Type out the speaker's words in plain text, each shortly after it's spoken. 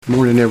Good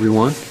morning,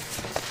 everyone.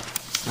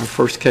 Our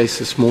first case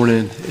this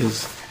morning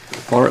is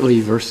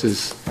Bartley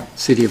versus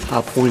City of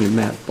High Point and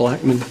Matt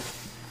Blackman,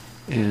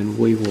 and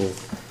we will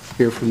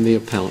hear from the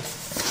appellant.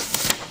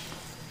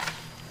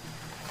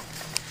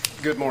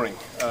 Good morning.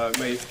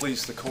 May it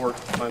please the court,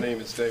 my name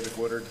is David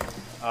Woodard.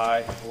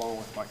 I, along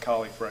with my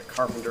colleague Brett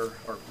Carpenter,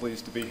 are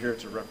pleased to be here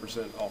to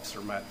represent Officer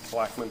Matt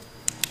Blackman,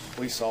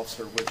 police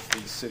officer with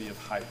the City of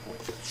High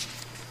Point.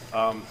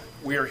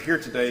 We are here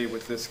today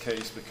with this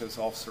case because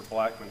Officer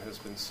Blackman has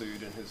been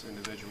sued in his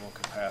individual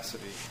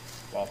capacity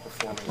while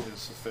performing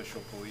his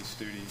official police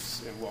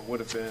duties in what would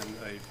have been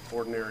an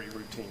ordinary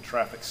routine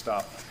traffic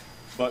stop,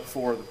 but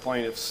for the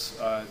plaintiff's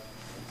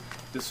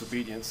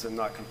disobedience and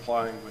not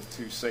complying with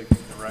two safety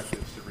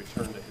directives to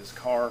return to his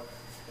car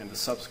and the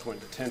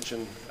subsequent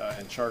detention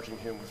and charging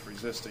him with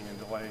resisting and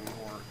delaying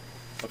or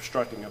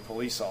obstructing a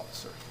police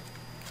officer,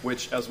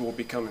 which, as will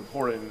become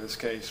important in this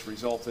case,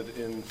 resulted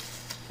in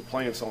the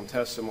plaintiff's own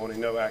testimony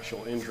no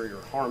actual injury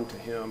or harm to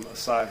him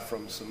aside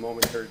from some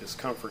momentary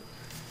discomfort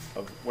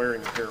of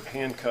wearing a pair of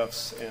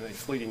handcuffs and a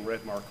fleeting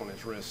red mark on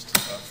his wrist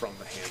from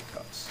the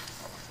handcuffs.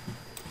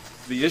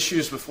 The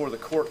issues before the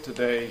court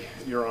today,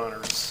 Your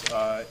Honors,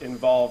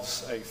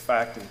 involves a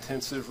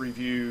fact-intensive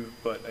review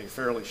but a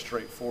fairly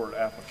straightforward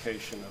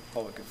application of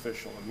public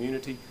official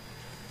immunity,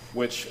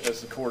 which,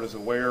 as the court is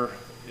aware,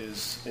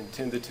 is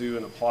intended to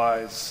and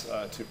applies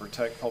to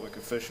protect public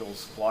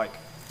officials like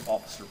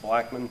Officer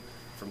Blackman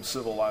from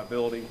civil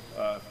liability,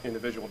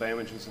 individual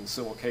damages in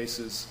civil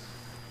cases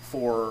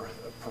for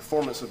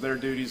performance of their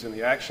duties and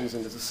the actions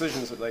and the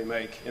decisions that they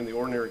make in the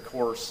ordinary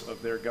course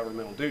of their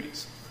governmental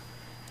duties.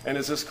 And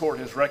as this court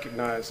has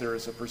recognized, there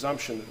is a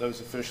presumption that those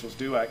officials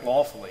do act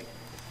lawfully,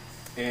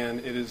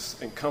 and it is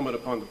incumbent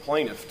upon the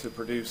plaintiff to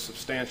produce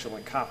substantial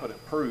and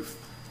competent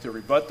proof to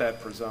rebut that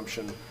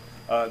presumption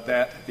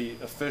that the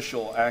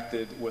official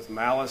acted with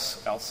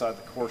malice outside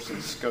the course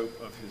and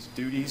scope of his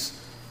duties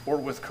or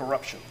with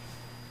corruption.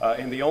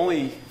 And the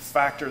only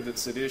factor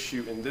that's at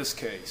issue in this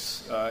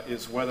case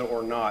is whether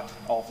or not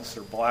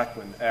Officer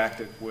Blackman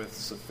acted with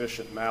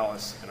sufficient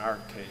malice. In our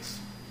case,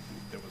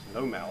 there was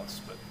no malice,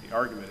 but the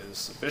argument is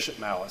sufficient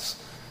malice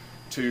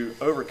to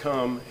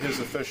overcome his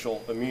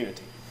official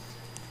immunity.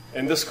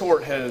 And this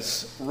court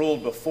has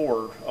ruled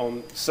before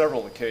on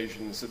several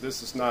occasions that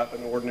this is not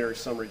an ordinary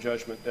summary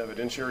judgment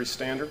evidentiary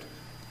standard.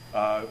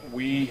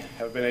 We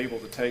have been able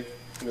to take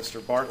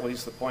Mr.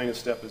 Bartley's, the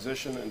plaintiff's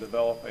deposition, and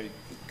develop a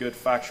good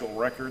factual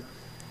record.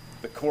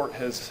 The court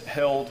has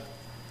held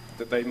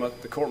that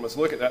the court must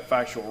look at that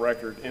factual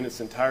record in its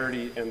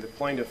entirety, and the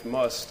plaintiff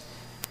must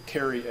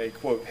carry a,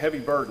 quote, heavy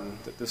burden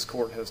that this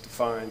court has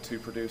defined to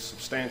produce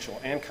substantial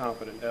and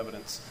competent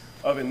evidence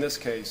of, in this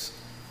case,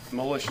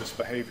 malicious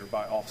behavior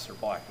by Officer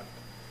Blackman.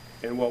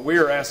 And what we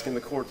are asking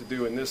the court to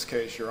do in this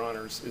case, Your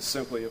Honors, is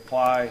simply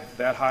apply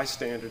that high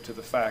standard to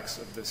the facts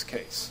of this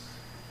case.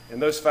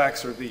 And those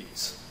facts are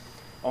these.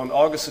 On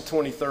August the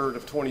 23rd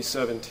of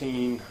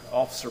 2017,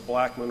 Officer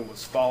Blackman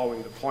was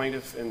following the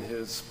plaintiff in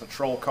his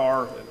patrol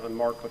car, an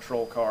unmarked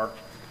patrol car.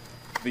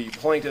 The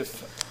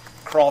plaintiff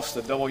crossed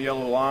a double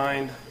yellow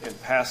line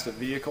and passed a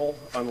vehicle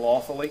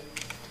unlawfully.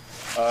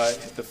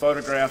 The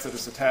photograph that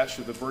is attached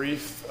to the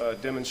brief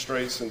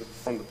demonstrates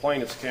from the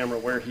plaintiff's camera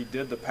where he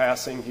did the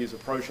passing. He's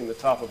approaching the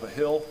top of a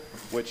hill,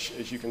 which,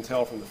 as you can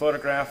tell from the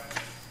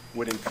photograph,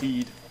 would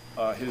impede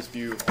his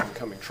view of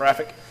oncoming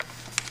traffic.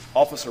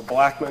 Officer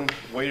Blackman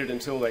waited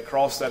until they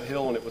crossed that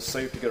hill and it was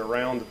safe to get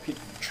around the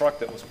truck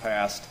that was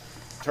passed,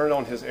 turned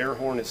on his air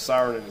horn, his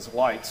siren, and his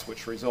lights,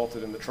 which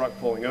resulted in the truck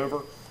pulling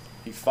over.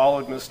 He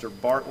followed Mr.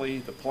 Bartley,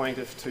 the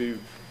plaintiff, to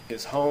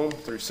his home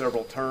through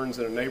several turns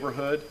in a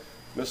neighborhood.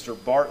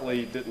 Mr.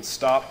 Bartley didn't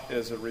stop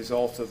as a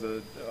result of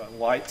the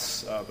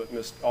lights, but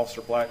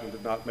Officer Blackman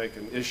did not make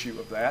an issue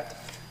of that.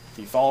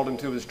 He followed him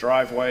to his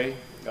driveway.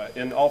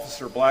 In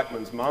Officer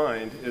Blackman's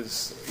mind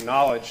is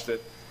knowledge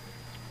that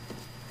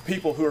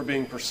people who are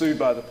being pursued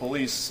by the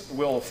police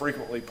will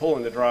frequently pull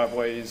into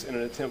driveways in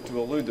an attempt to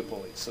elude the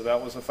police. So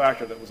that was a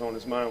factor that was on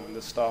his mind when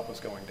this stop was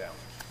going down.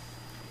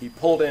 He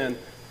pulled in,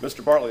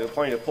 Mr. Bartley, the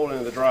plaintiff, pulled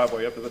into the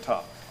driveway up to the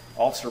top.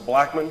 Officer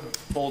Blackman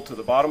pulled to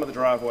the bottom of the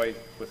driveway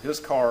with his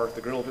car,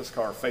 the grill of his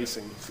car,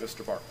 facing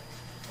Mr. Bartley,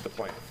 the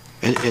plaintiff.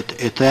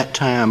 At that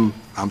time,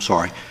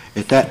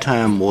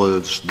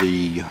 was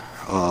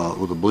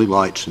were the blue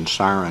lights and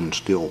siren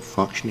still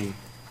functioning?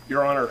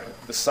 Your Honor,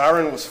 the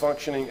siren was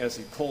functioning as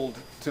he pulled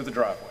to the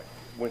driveway.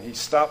 When he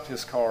stopped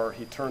his car,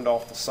 he turned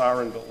off the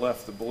siren but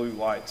left the blue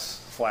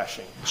lights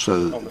flashing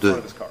on the front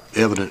of his car. So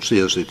the evidence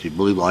is that the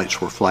blue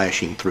lights were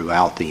flashing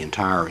throughout the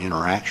entire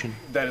interaction?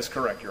 That is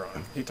correct, Your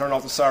Honor. He turned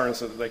off the siren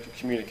so that they could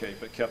communicate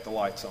but kept the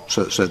lights on.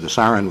 So the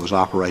siren was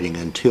operating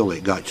until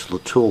it got to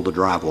the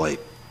driveway,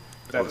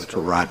 to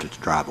arrive at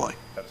the driveway?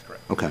 That is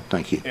correct. Okay,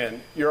 thank you.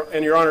 And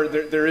Your Honor,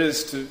 there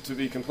is, to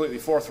be completely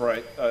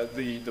forthright,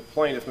 the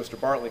plaintiff, Mr.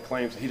 Bartley,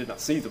 claims that he did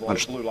not see the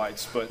blue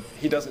lights, but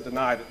he doesn't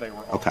deny that they were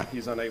on. Okay.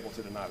 He's unable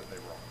to deny that they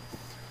were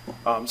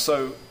on.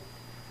 So,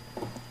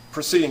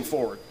 proceeding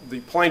forward, the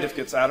plaintiff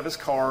gets out of his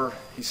car.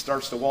 He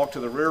starts to walk to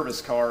the rear of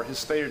his car. His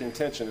stated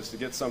intention is to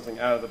get something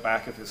out of the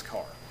back of his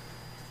car.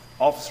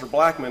 Officer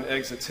Blackman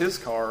exits his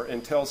car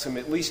and tells him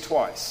at least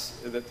twice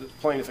that the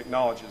plaintiff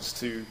acknowledges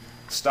to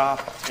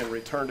stop and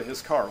return to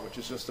his car, which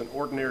is just an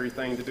ordinary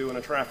thing to do in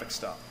a traffic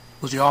stop.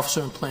 Was the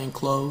officer in plain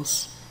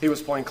clothes? He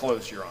was plain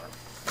clothes, Your Honor.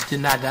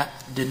 Did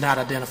not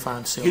identify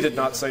himself? He did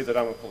not say that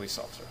I'm a police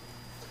officer.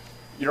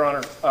 Your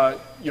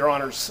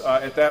Honors,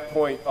 at that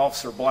point,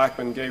 Officer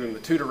Blackman gave him the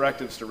 2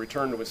 directives to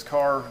return to his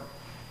car.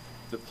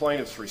 The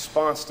plaintiff's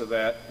response to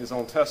that, his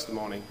own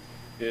testimony,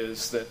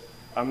 is that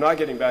I'm not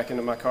getting back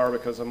into my car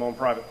because I'm on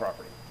private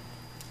property,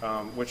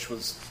 which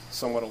was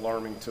somewhat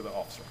alarming to the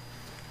officer.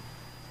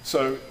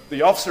 So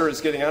the officer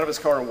is getting out of his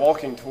car and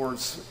walking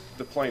towards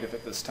the plaintiff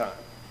at this time.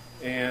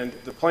 And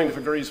the plaintiff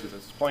agrees with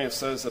this. The plaintiff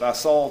says that I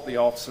saw the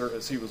officer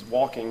as he was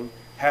walking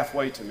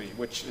halfway to me,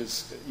 which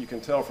is, you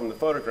can tell from the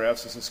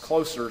photographs, this is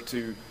closer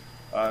to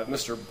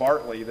Mr.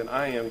 Bartley than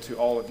I am to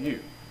all of you.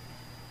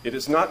 It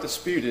is not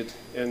disputed,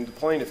 and the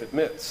plaintiff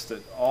admits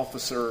that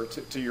officer,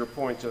 to your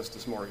point,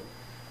 Justice Morgan,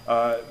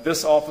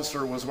 this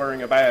officer was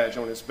wearing a badge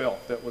on his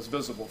belt that was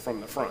visible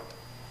from the front.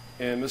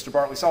 And Mr.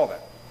 Bartley saw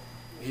that.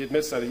 He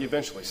admits that he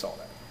eventually saw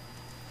that.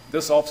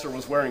 This officer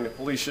was wearing a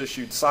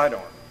police-issued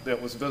sidearm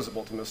that was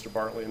visible to Mr.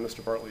 Bartley, and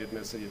Mr. Bartley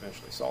admits that he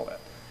eventually saw that.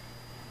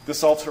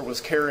 This officer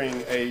was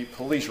carrying a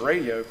police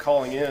radio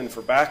calling in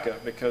for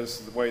backup because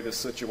of the way this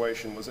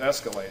situation was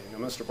escalating. Now,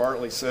 Mr.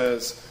 Bartley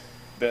says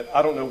that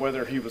I don't know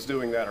whether he was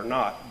doing that or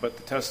not, but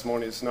the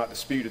testimony is not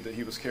disputed that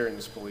he was carrying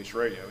this police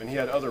radio. And he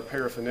had other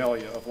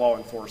paraphernalia of law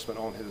enforcement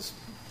on his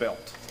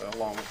belt,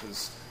 along with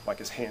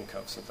his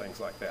handcuffs and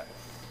things like that.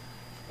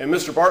 And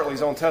Mr.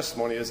 Bartley's own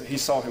testimony is that he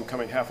saw him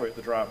coming halfway up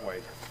the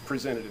driveway,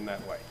 presented in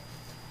that way.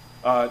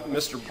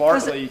 Mr.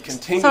 Bartley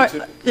continued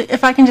to...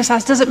 If I can just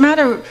ask, does it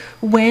matter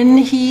when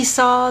he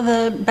saw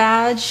the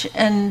badge,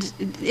 and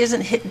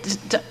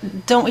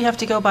don't we have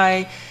to go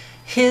by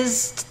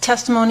his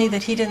testimony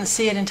that he didn't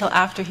see it until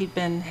after he'd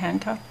been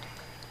handcuffed?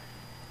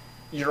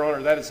 Your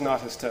Honor, that is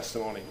not his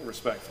testimony,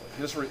 respectfully.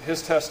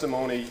 His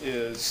testimony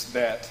is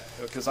that,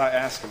 because I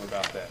asked him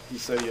about that, he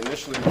said he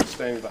initially was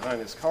standing behind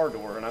his car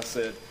door, and I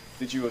said,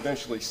 did you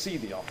eventually see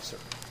the officer?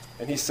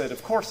 And he said,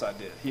 of course I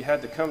did. He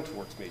had to come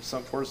towards me,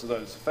 some words of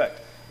those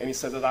effect. And he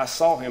said that I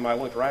saw him, I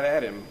looked right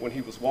at him when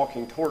he was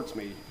walking towards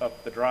me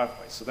up the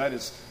driveway. So that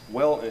is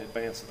well in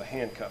advance of the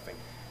handcuffing.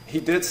 He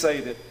did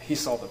say that he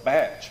saw the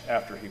badge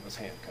after he was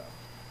handcuffed.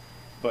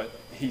 But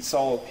he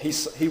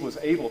was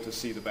able to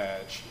see the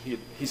badge.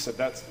 He said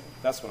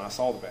that's when I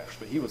saw the badge.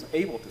 But he was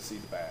able to see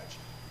the badge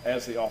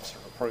as the officer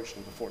approached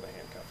him before the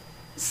handcuffing.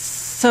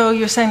 So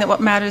you're saying that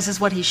what matters is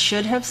what he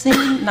should have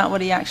seen, not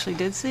what he actually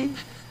did see?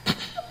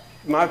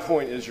 My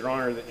point is, Your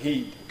Honor, that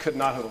he could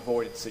not have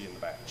avoided seeing the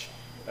badge.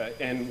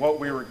 And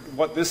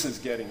what this is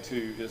getting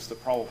to is the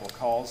probable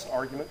cause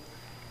argument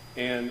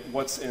and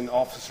what's in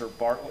Officer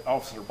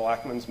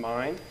Blackman's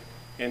mind.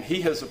 And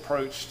he has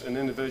approached an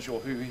individual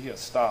who he has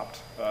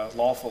stopped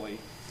lawfully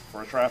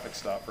for a traffic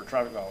stop, for a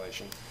traffic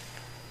violation.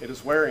 It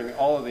is wearing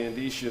all of the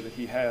indicia that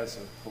he has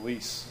of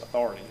police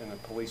authority and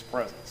of police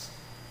presence.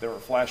 There were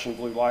flashing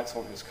blue lights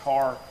on his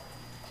car,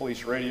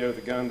 police radio,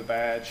 the gun, the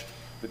badge,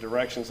 the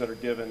directions that are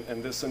given,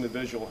 and this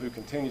individual who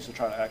continues to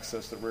try to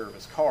access the rear of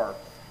his car.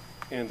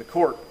 And the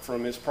court,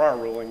 from his prior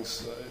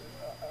rulings,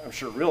 I'm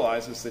sure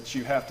realizes that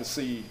you have to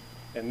see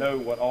and know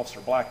what Officer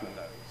Blackman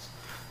knows.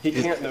 He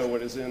can't know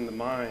what is in the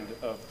mind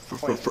of the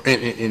plaintiff.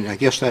 And I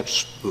guess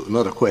that's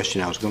another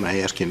question I was going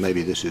to ask him.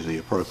 Maybe this is the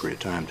appropriate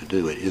time to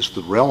do it. Is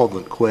the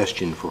relevant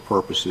question for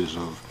purposes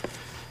of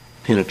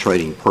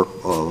penetrating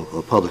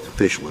public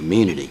official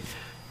immunity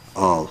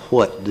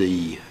what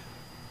the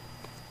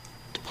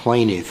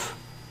plaintiff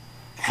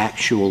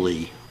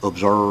actually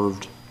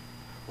observed,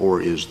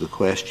 or is the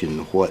question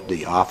what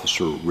the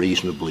officer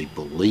reasonably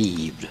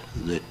believed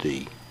that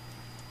the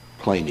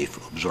plaintiff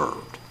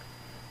observed?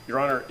 Your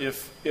Honor,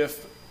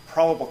 if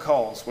probable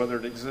cause, whether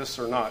it exists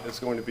or not, is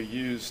going to be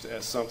used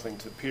as something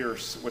to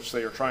pierce, which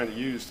they are trying to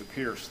use to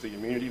pierce the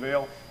immunity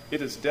veil,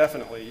 it is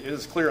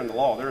clear in the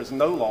law. There is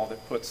no law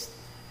that puts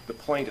the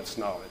plaintiff's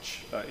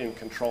knowledge in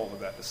control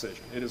of that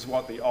decision. It is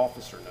what the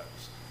officer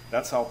knows.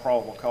 That's how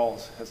probable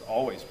cause has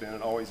always been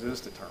and always is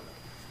determined.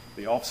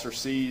 The officer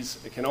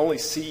can only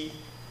see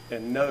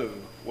and know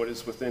what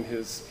is within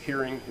his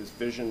hearing, his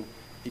vision.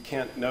 He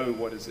can't know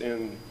what is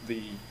in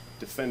the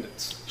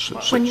defendant's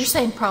mind. When you're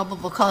saying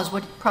probable cause,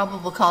 what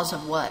probable cause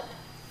of what?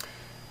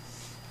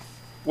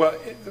 Well,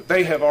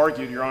 they have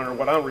argued, Your Honor,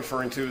 what I'm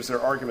referring to is their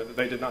argument that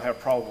they did not have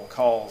probable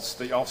cause,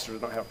 the officer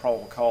did not have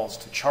probable cause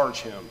to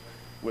charge him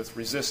with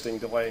resisting,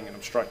 delaying, and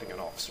obstructing an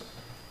officer.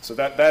 So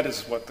that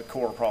is what the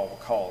core probable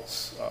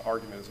cause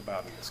argument is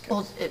about in this case.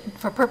 Well,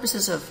 for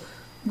purposes of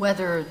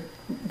whether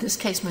this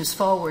case moves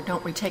forward,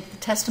 don't we take the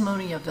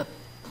testimony of the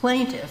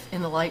plaintiff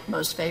in the light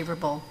most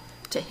favorable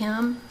to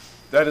him?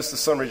 That is the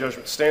summary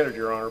judgment standard,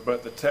 Your Honor,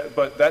 but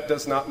that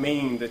does not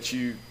mean that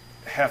you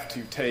have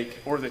to take,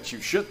 or that you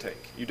should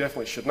take. You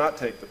definitely should not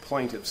take the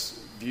plaintiff's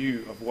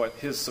view of what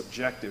his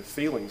subjective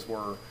feelings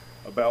were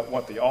about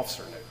what the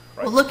officer knew.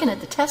 Right? Well, looking at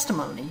the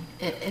testimony,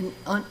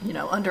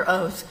 under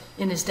oath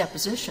in his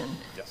deposition,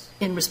 yes,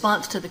 in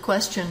response to the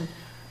question,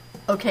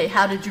 okay,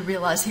 how did you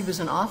realize he was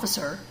an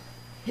officer?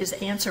 His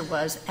answer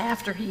was,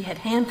 after he had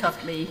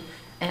handcuffed me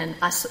and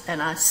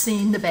I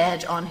seen the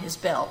badge on his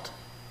belt.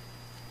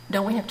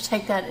 Don't we have to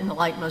take that in the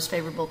light most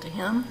favorable to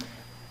him?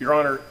 Your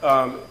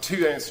Honor,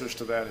 two answers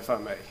to that, if I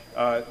may.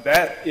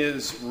 That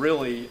is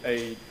really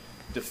a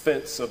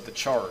defense of the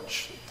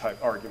charge type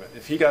argument.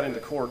 If he got into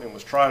court and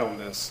was tried on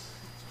this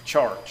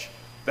charge,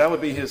 that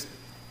would be his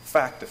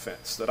fact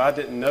defense, that I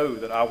didn't know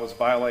that I was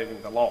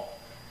violating the law.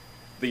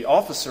 The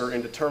officer,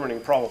 in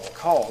determining probable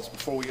cause,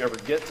 before we ever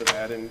get to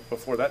that and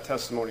before that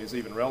testimony is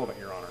even relevant,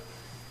 Your Honor,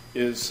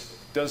 is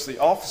does the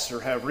officer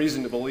have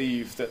reason to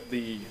believe that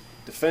the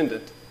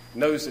defendant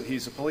knows that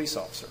he's a police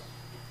officer?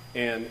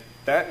 And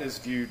that is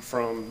viewed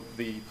from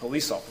the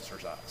police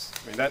officer's eyes.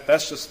 I mean,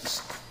 that's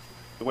just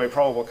the way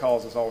probable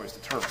cause is always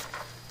determined.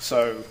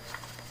 So,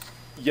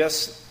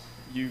 yes,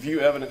 you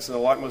view evidence in the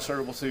light most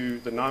favorable to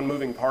the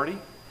non-moving party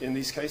in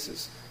these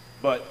cases,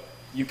 but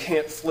you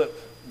can't flip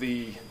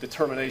the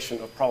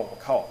determination of probable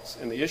cause.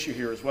 And the issue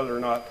here is whether or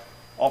not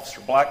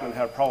Officer Blackman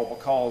had probable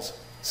cause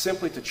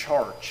simply to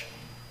charge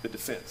the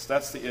defense.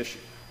 That's the issue.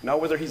 Not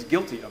whether he's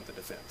guilty of the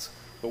defense,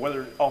 but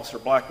whether Officer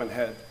Blackman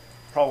had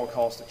probable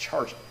cause to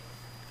charge him.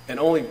 And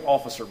only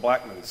Officer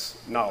Blackman's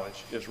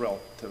knowledge is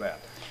relevant to that.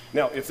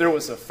 Now, if there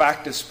was a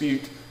fact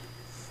dispute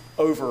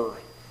over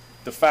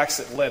the facts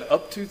that led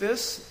up to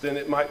this, then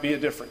it might be a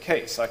different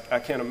case. I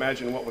can't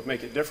imagine what would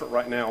make it different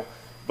right now,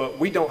 but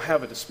we don't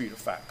have a dispute of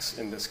facts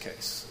in this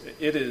case.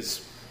 It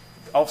is,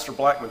 Officer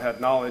Blackman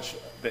had knowledge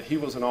that he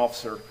was an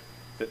officer,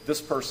 that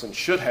this person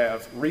should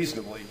have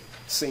reasonably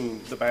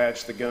seen the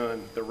badge, the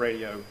gun, the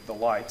radio, the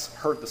lights,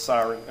 heard the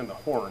siren and the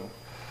horn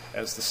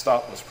as the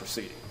stop was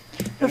proceeding.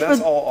 And that's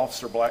all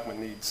Officer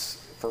Blackman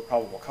needs for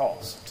probable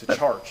cause, to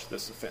charge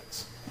this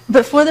offense.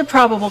 But for the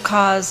probable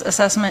cause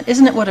assessment,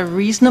 isn't it what a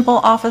reasonable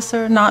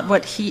officer, not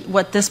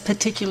what this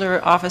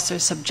particular officer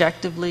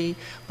subjectively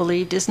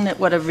believed? Isn't it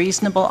what a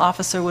reasonable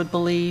officer would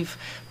believe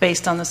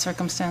based on the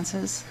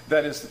circumstances?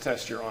 That is the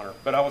test, Your Honor.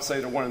 But I would say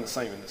they're one and the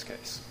same in this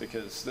case,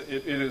 because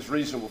it is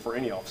reasonable for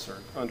any officer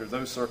under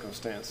those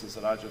circumstances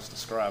that I just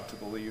described to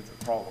believe that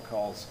probable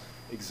cause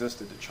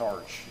existed to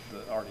charge the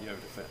RDO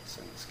defense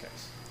in this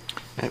case.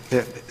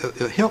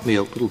 Help me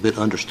a little bit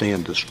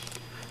understand the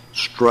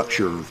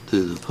structure of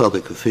the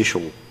public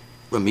official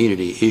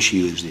immunity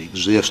issues that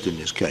exist in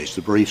this case.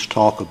 The briefs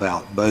talk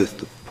about both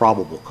the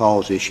probable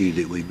cause issue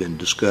that we've been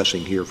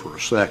discussing here for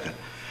a second,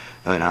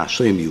 and I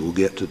assume you will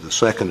get to the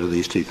second of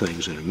these two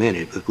things in a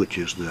minute, which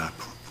is the,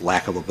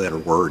 lack of a better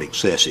word,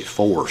 excessive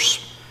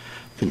force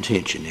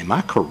contention. Am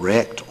I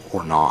correct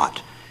or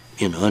not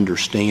in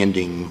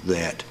understanding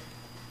that,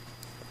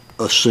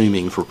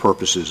 assuming for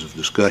purposes of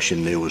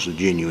discussion there was a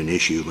genuine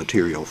issue of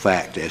material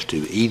fact as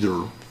to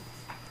either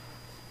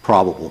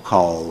probable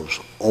cause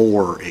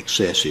or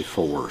excessive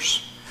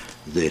force,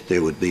 that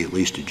there would be at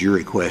least a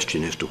jury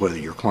question as to whether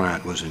your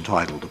client was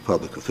entitled to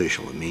public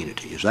official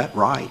immunity? Is that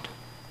right?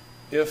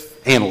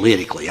 If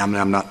analytically, I'm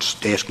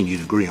not asking you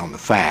to agree on the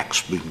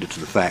facts. We can get to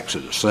the facts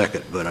in a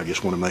second, but I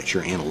just want to make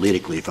sure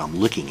analytically if I'm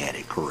looking at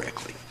it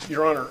correctly.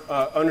 Your Honor,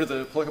 under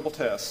the applicable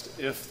test,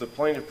 if the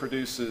plaintiff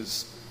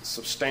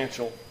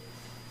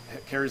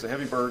carries a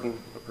heavy burden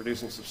of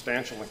producing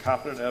substantial and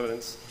competent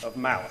evidence of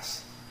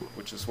malice,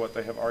 which is what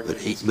they have argued.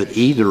 But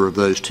either of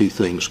those two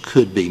things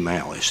could be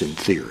malice in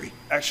theory.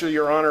 Actually,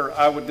 Your Honor,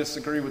 I would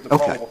disagree with the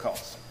probable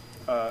cause.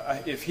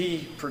 If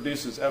he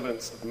produces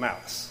evidence of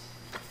malice,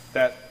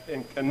 that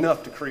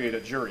enough to create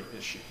a jury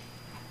issue,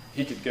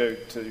 he could go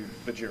to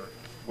the jury,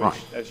 which,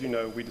 right, as you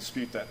know, we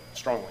dispute that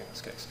strongly in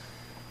this case.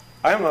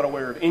 I am not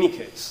aware of any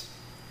case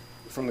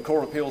from the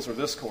Court of Appeals or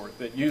this court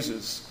that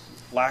uses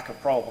lack of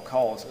probable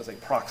cause as a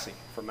proxy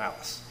for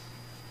malice.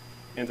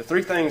 And the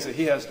three things that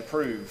he has to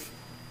prove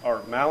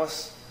are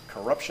malice,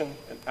 corruption,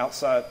 and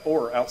outside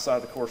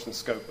the course and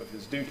scope of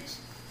his duties.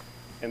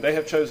 And they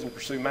have chosen to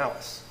pursue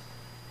malice.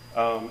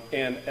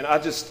 And I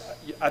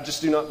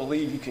just do not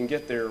believe you can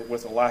get there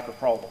with a lack of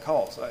probable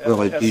cause.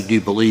 Well, do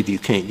you believe you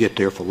can't get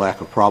there for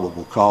lack of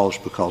probable cause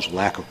because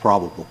lack of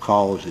probable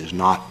cause is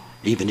not,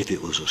 even if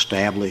it was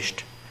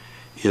established,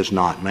 is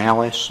not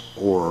malice?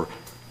 Or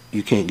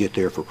you can't get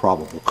there for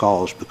probable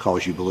cause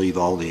because you believe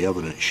all the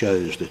evidence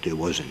shows that there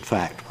was in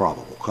fact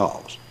probable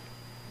cause?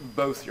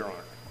 Both, Your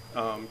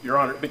Honor. Your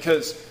Honor,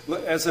 because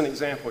as an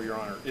example, Your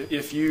Honor,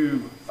 if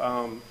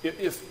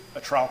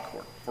a trial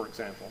court, for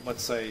example,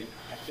 let's say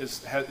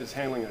is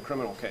handling a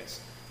criminal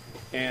case,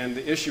 and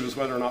the issue is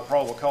whether or not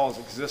probable cause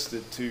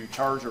existed to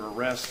charge or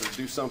arrest or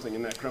do something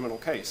in that criminal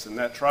case, and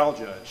that trial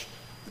judge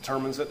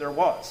determines that there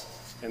was,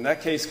 and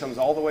that case comes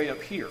all the way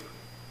up here,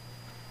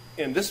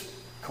 and this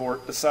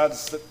court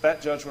decides that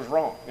that judge was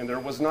wrong and there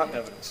was not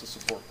evidence to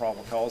support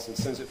probable cause and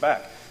sends it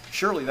back.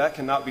 Surely that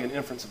cannot be an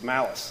inference of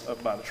malice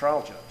by the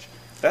trial judge.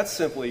 That's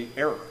simply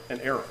an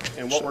error.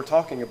 And what we're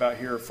talking about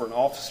here for an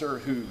officer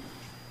who,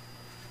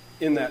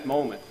 in that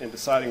moment, in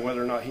deciding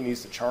whether or not he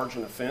needs to charge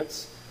an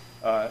offense,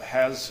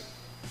 has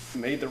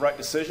made the right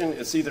decision,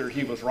 it's either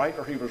he was right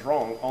or he was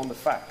wrong on the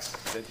facts.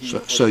 That he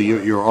so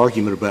your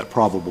argument about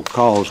probable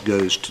cause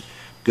goes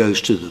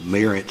goes to the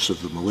merits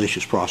of the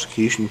malicious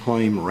prosecution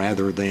claim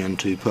rather than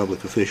to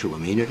public official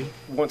immunity?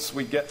 Once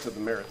we get to the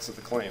merits of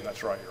the claim,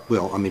 that's right, Your Honor.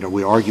 Well, I mean, are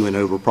we arguing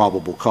over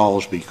probable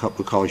cause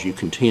because you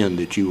contend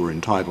that you were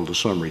entitled to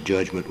summary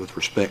judgment with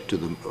respect to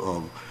the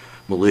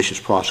malicious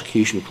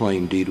prosecution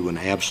claim due to an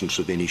absence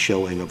of any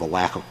showing of a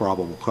lack of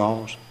probable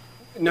cause?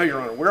 No,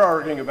 Your Honor. We're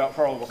arguing about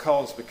probable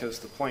cause because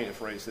the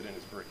plaintiff raised it in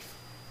his brief.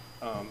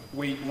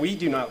 We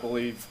do not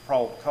believe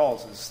probable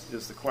cause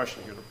is the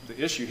question here.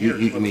 The issue here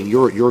is... I mean,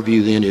 your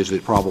view then is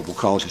that probable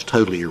cause is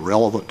totally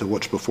irrelevant to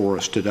what's before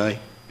us today?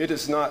 It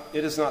is not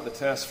the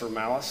test for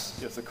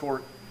malice. If the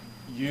court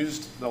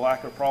used the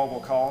lack of probable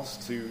cause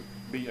to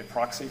be a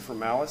proxy for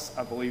malice,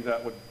 I believe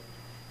that would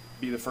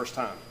be the first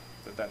time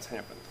that that's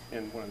happened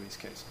in one of these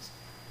cases.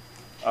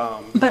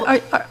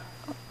 But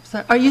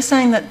are you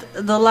saying that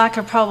the lack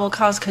of probable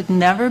cause could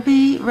never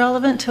be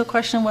relevant to a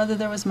question of whether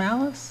there was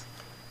malice?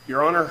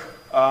 Your Honor,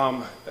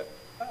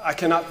 I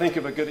cannot think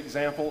of a good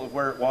example of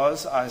where it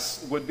was. I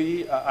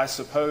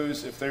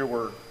suppose if there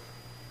were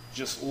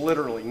just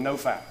literally no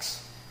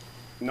facts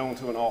known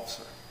to an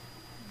officer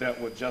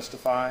that would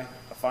justify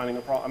a finding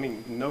of problem. I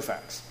mean, no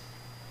facts.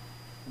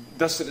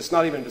 Thus, it's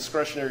not even a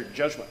discretionary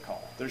judgment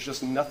call. There's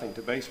just nothing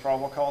to base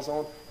probable cause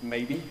on,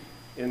 maybe,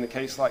 in the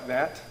case like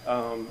that.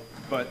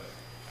 But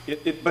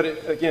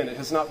again, it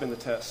has not been the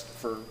test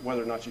for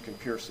whether or not you can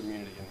pierce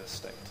immunity in this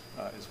state,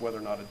 is whether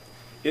or not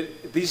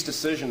these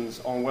decisions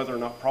on whether or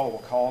not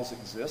probable cause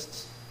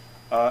exists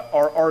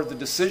are the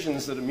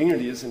decisions that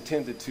immunity is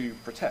intended to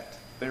protect.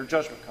 They're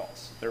judgment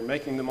calls. They're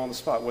making them on the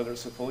spot, whether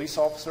it's a police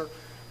officer,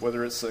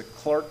 whether it's a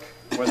clerk,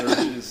 whether it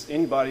is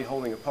anybody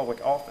holding a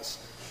public office.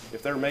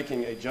 If they're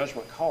making a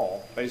judgment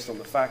call based on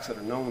the facts that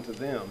are known to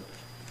them,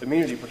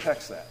 immunity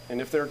protects that.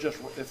 And if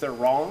they're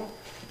wrong,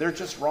 they're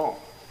just wrong.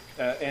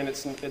 And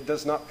it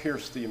does not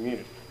pierce the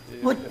immunity.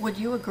 Would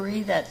you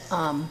agree that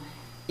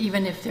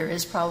even if there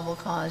is probable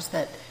cause,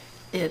 that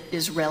it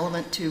is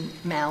relevant to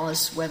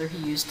malice whether he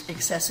used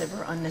excessive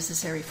or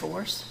unnecessary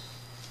force?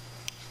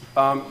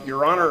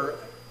 Your Honor,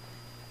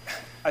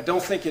 I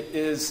don't think it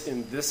is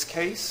in this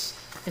case.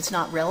 It's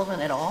not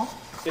relevant at all?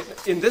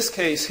 In this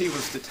case, he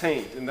was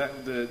detained, and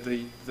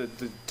the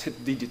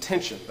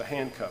detention, the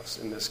handcuffs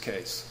in this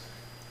case,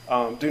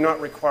 do not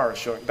require a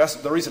showing. That's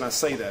the reason I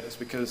say that is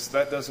because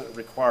that doesn't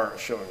require a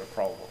showing of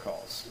probable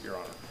cause, Your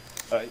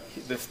Honor.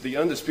 The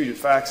undisputed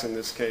facts in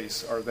this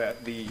case are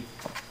that the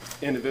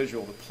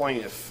individual, the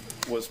plaintiff,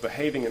 was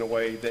behaving in a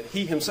way that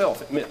he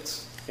himself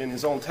admits in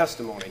his own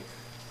testimony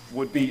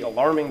would be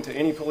alarming to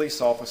any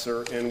police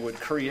officer and would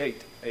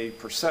create a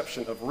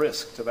perception of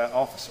risk to that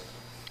officer.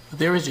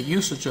 There is a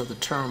usage of the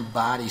term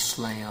body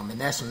slam, and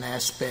that's an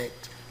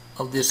aspect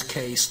of this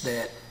case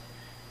that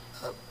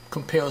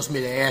compels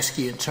me to ask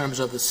you in terms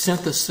of the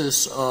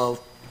synthesis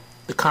of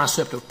the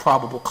concept of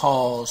probable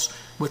cause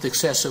with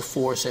excessive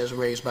force as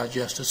raised by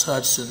Justice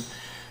Hudson.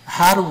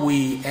 How do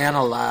we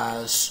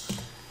analyze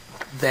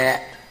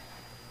that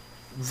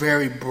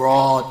very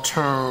broad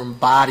term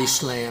body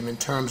slam in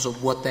terms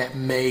of what that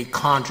may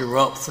conjure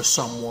up for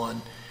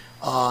someone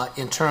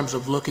in terms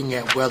of looking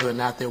at whether or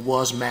not there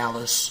was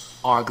malice,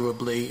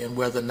 arguably, and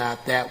whether or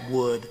not that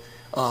would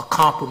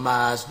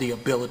compromise the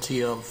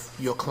ability of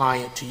your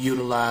client to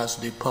utilize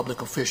the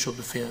public official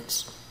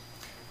defense?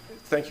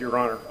 Thank you, Your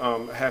Honor.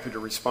 I'm happy to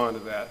respond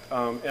to that.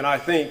 And I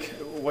think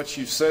what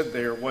you said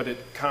there, what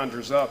it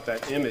conjures up,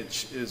 that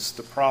image, is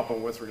the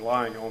problem with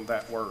relying on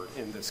that word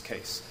in this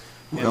case.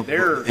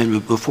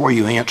 And before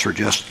you answer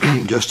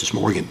Justice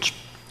Morgan's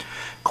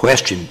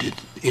question,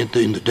 in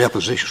the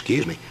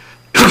deposition,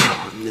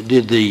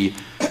 did the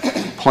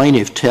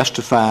plaintiff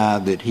testify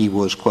that he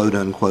was, quote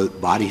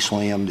unquote, body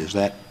slammed? Is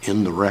that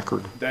in the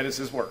record? That is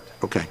his word.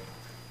 Okay.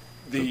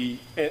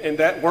 And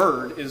that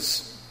word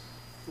is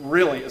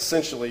really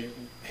essentially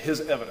his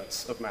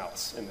evidence of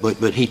malice in this.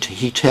 But he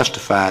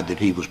testified that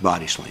he was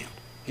body slammed.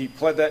 He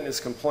pled that in his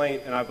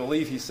complaint, and I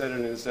believe he said it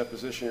in his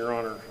deposition, Your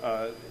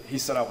Honor. He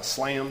said I was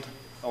slammed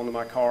onto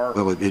my car.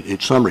 Well,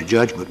 at summary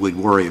judgment, we'd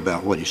worry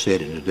about what he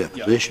said in the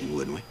deposition,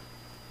 wouldn't we?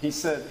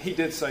 He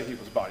did say he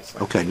was body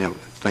slammed. Okay, now,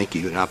 thank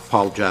you, and I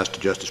apologize to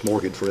Justice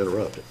Morgan for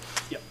interrupting.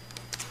 Yeah.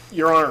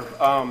 Your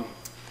Honor,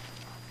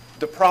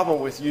 the problem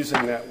with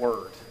using that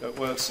word,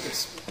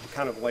 it's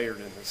kind of layered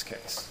in this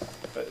case.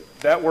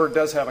 That word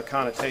does have a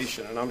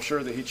connotation, and I'm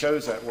sure that he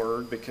chose that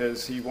word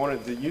because he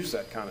wanted to use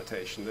that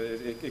connotation.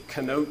 It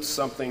connotes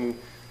something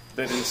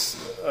that is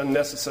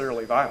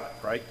unnecessarily violent,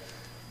 right?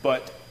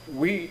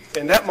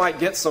 And that might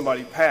get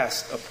somebody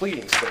past a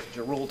pleading stage,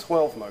 a Rule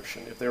 12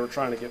 motion, if they were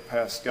trying to get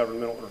past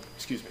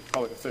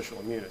public official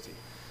immunity.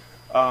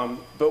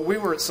 But we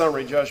were at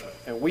summary judgment,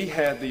 and we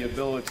had the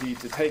ability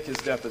to take his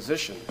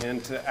deposition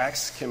and to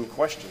ask him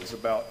questions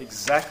about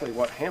exactly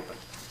what happened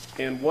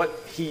and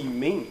what he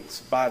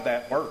means by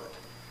that word.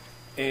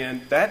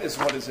 And that is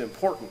what is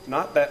important,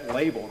 not that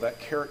label, that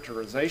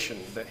characterization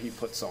that he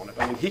puts on it.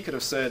 I mean, he could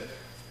have said,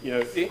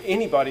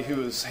 anybody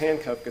who is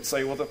handcuffed could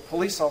say, well, the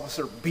police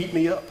officer beat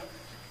me up.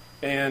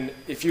 And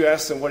if you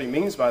ask them what he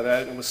means by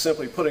that, and was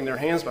simply putting their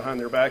hands behind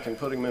their back and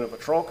putting them in a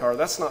patrol car,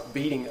 that's not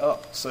beating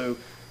up. So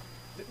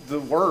The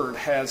word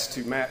has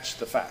to match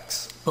the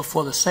facts. But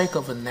for the sake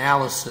of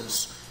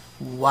analysis,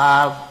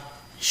 why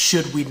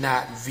should we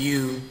not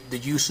view the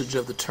usage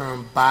of the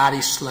term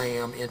body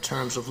slam in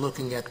terms of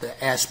looking at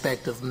the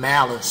aspect of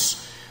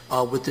malice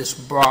with this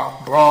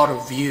broader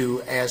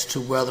view as to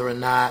whether or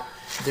not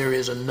there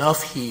is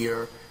enough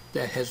here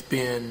that has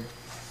been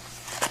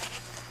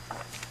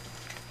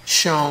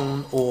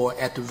shown or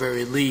at the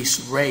very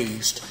least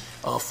raised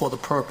for the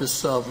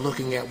purpose of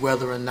looking at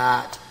whether or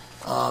not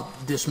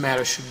this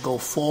matter should go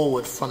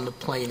forward from the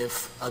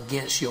plaintiff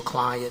against your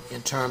client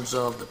in terms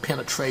of the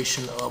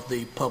penetration of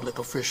the public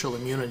official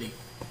immunity?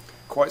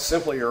 Quite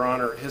simply, Your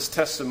Honor, his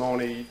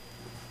testimony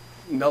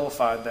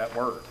nullified that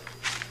word.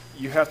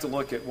 You have to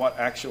look at what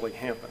actually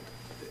happened.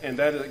 And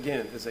that,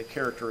 again, is a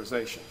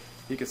characterization.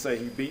 He could say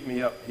he beat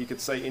me up. He could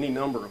say any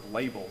number of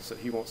labels that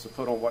he wants to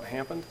put on what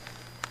happened.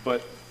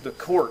 But the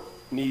court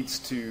needs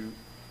to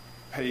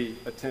pay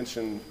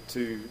attention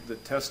to the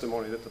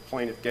testimony that the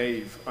plaintiff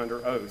gave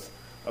under oath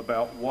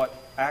about what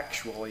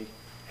actually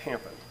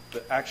happened,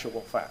 the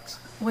actual facts.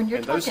 When you're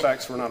and those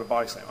facts were not a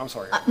body slam. I'm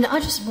sorry. No, I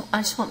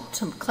just want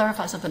to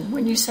clarify something.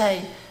 When you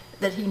say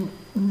that he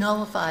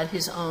nullified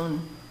his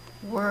own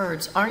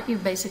words, aren't you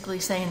basically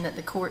saying that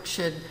the court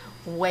should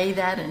weigh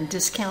that and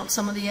discount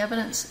some of the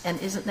evidence?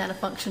 And isn't that a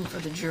function for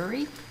the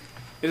jury?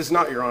 It is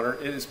not, Your Honor.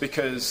 It is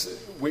because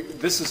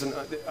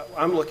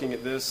I'm looking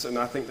at this, and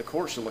I think the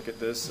court should look at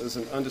this as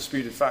an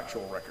undisputed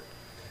factual record.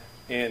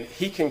 And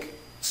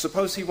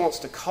suppose he wants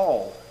to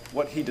call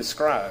what he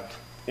described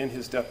in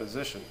his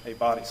deposition a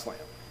body slam.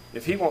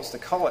 If he wants to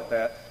call it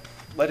that,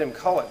 let him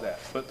call it that.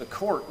 But the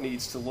court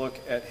needs to look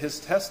at his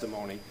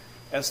testimony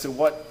as to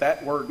what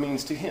that word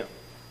means to him.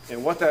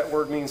 And what that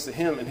word means to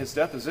him in his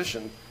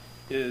deposition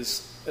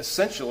is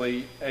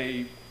essentially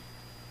a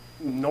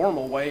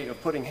normal way of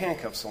putting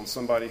handcuffs on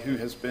somebody who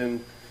has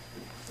been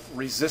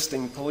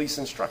resisting police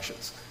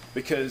instructions.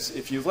 Because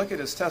if you look at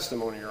his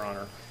testimony, Your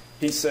Honor,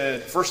 he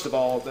said, first of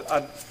all, that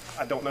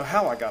I don't know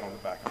how I got on the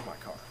back of my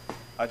car.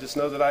 I just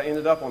know that I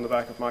ended up on the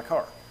back of my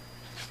car.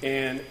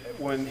 And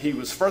when he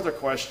was further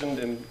questioned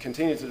and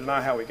continued to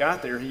deny how he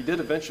got there, he did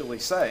eventually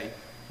say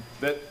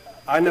that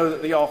I know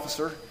that the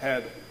officer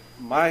had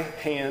my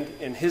hand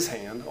in his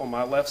hand on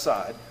my left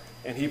side,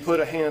 and he put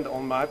a hand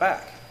on my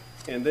back.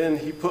 And then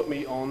he put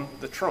me on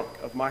the trunk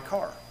of my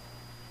car.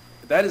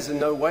 That is in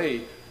no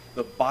way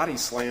the body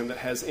slam that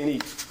has any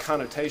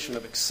connotation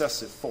of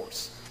excessive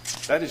force.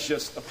 That is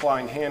just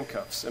applying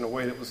handcuffs in a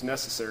way that was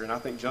necessary and I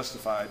think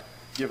justified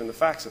given the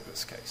facts of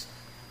this case.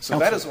 So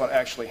that is what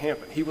actually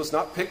happened. He was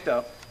not picked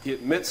up. He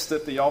admits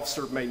that the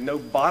officer made no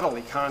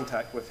bodily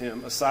contact with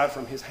him aside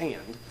from his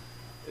hand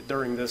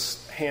during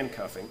this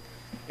handcuffing,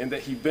 and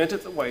that he bent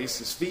at the waist,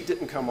 his feet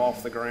didn't come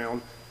off the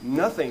ground.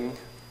 Nothing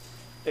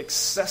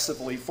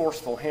excessively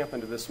forceful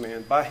happened to this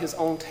man by his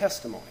own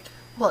testimony.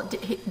 Well,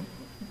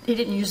 he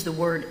didn't use the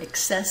word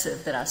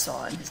excessive that I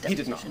saw in his deposition. He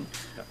did not.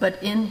 No.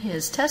 But in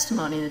his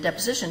testimony, in the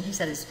deposition, he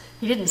said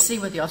he didn't see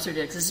what the officer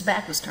did because his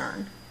back was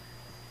turned.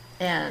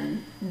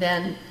 And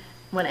then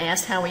when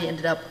asked how he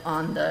ended up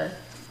on the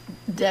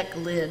deck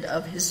lid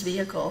of his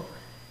vehicle,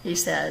 he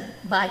said,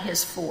 by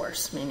his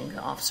force, meaning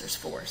the officer's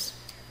force.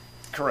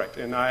 Correct.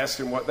 And I asked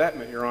him what that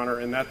meant, Your Honor,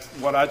 and that's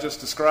what I just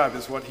described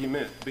is what he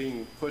meant,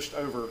 being pushed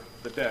over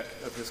the deck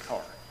of his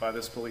car by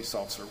this police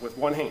officer with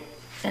one hand.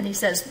 And he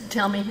says,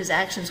 tell me his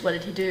actions, what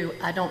did he do?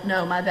 I don't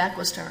know, my back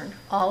was turned.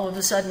 All of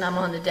a sudden, I'm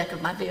on the deck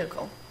of my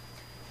vehicle.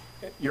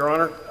 Your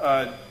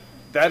Honor,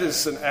 that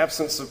is an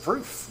absence of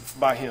proof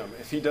by him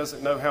if he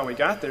doesn't know how he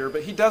got there,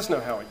 but he does know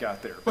how he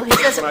got there. Well, he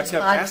says it was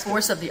by the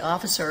force of the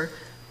officer,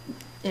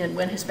 and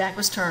when his back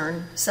was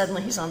turned,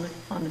 suddenly he's on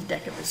the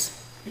deck of his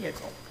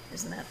vehicle.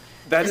 Isn't that?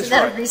 Isn't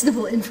that a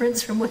reasonable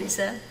inference from what he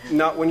said?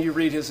 Not when you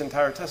read his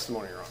entire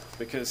testimony, Your Honor,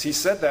 because he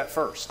said that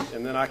first,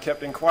 and then I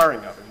kept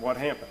inquiring of him what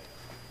happened.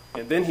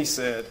 And then he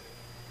said,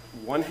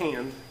 one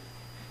hand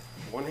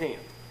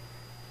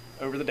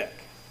over the deck.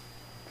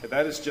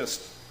 That is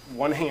just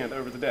one hand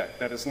over the deck.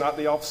 That is not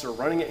the officer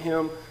running at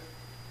him,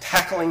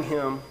 tackling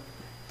him,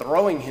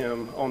 throwing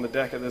him on the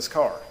deck of this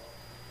car.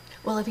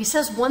 Well, if he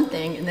says one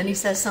thing and then he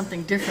says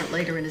something different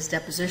later in his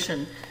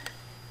deposition,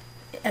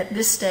 at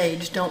this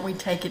stage, don't we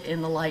take it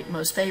in the light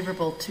most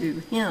favorable to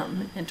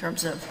him in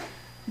terms of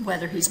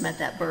whether he's met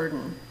that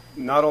burden?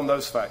 Not on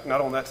those facts,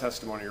 not on that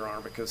testimony, Your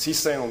Honor, because he's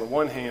saying on the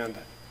one hand,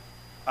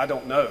 I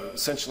don't know.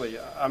 Essentially,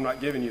 I'm not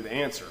giving you the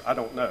answer. I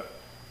don't know.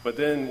 But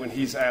then when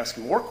he's asked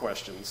more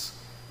questions,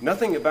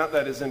 nothing about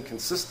that is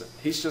inconsistent.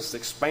 He's just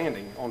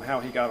expanding on how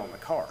he got on the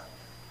car.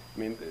 I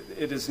mean,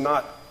 it's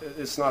not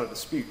a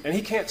dispute. And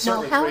he can't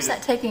certainly how is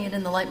that taking it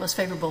in the light most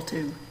favorable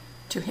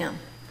to him?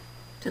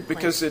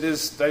 Because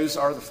those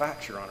are the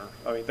facts, Your Honor.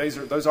 I mean,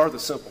 those are the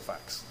simple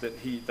facts.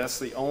 That's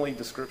the only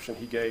description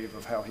he gave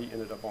of how he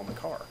ended up on the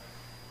car.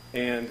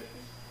 And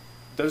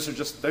those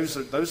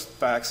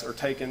facts are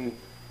taken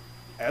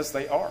as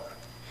they are.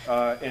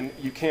 And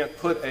you can't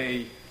put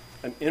an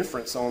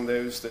inference on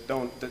those that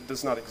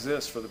does not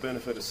exist for the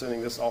benefit of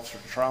sending this officer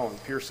to trial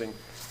and piercing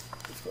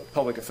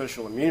public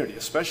official immunity,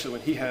 especially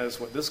when he has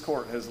what this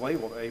court has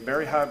labeled a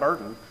very high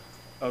burden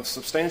of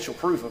substantial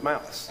proof of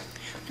malice.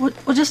 Well,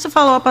 just to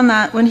follow up on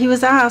that, when he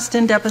was asked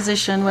in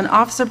deposition, when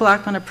Officer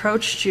Blackman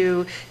approached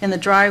you in the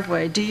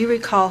driveway, do you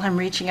recall him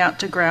reaching out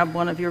to grab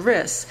one of your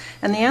wrists?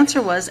 And the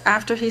answer was,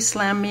 after he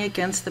slammed me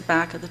against the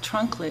back of the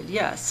trunk lid,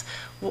 yes.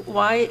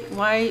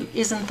 Why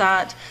isn't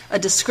that a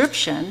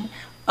description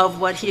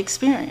of what he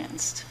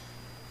experienced?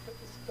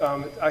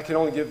 I can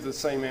only give the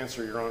same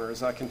answer, Your Honor,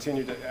 as I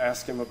continue to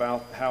ask him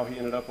about how he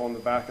ended up on the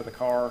back of the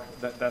car.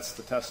 That's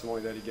the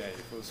testimony that he gave.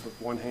 It was with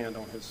one hand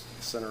on his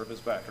center of his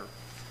back, or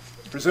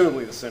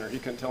presumably the center. He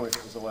couldn't tell me if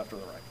it was the left or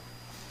the right.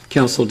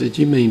 Counsel, did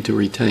you mean to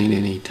retain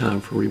any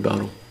time for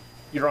rebuttal?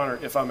 Your Honor,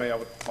 if I may, I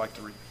would like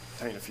to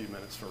retain a few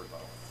minutes for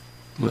rebuttal.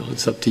 Well,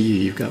 it's up to you.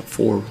 You've got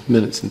 4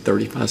 minutes and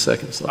 35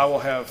 seconds left. I will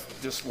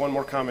have just one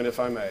more comment, if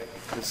I may,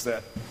 is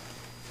that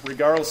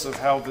regardless of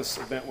how this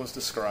event was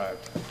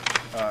described,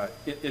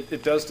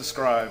 it does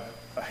describe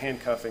a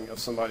handcuffing of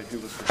somebody who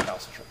was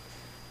recalcitrant.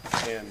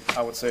 And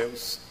I would say it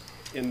was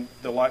in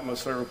the light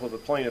most favorable to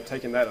the plaintiff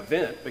taking that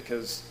event,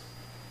 because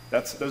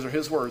those are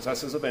his words,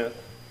 that's his event.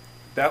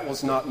 That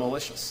was not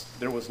malicious.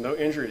 There was no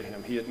injury to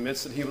him. He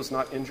admits that he was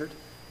not injured.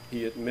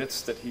 He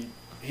admits that he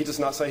does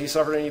not say he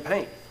suffered any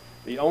pain.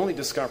 The only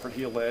discomfort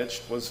he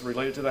alleged was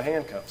related to the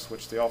handcuffs,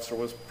 which the officer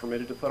was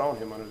permitted to put on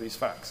him under these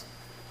facts.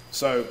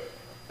 So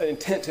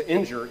intent to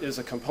injure is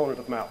a component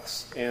of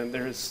malice, and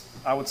there is,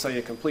 I would say,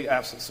 a complete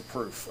absence of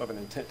proof of an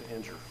intent to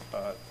injure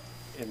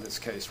in this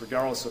case,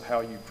 regardless of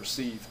how you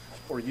perceive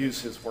or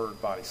use his word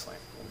body slam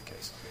in the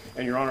case.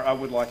 And, Your Honor, I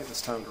would like at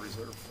this time to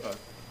reserve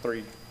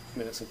 3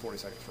 minutes and 40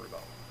 seconds for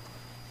rebuttal.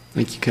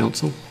 Thank you,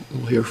 counsel.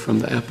 We'll hear from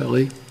the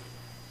appellee.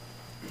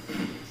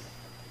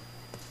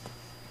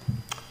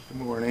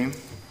 Good morning,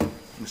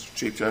 Mr.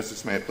 Chief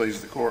Justice. May it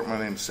please the court. My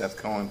name is Seth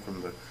Cohen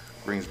from the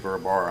Greensboro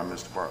Bar. I'm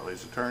Mr.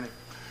 Bartley's attorney.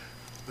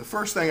 The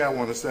first thing I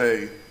want to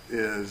say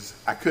is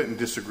I couldn't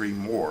disagree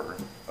more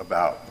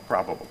about the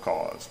probable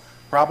cause.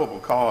 Probable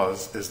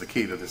cause is the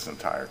key to this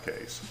entire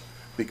case,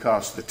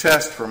 because the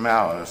test for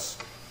malice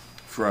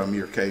from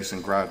your case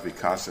in Grad v.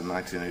 Casa in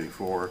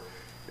 1984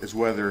 is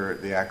whether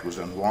the act was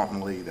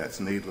unwantonly, that's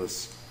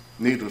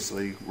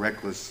needlessly,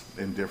 reckless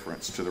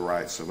indifference to the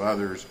rights of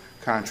others,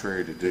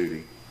 contrary to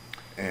duty,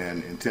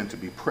 and intent to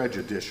be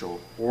prejudicial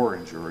or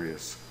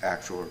injurious,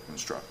 actual or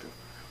constructive.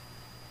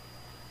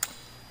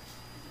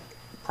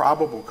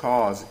 Probable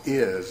cause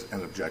is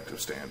an objective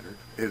standard.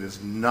 It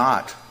is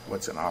not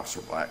what's in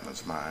Officer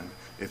Blackman's mind.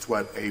 It's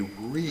what a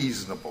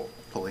reasonable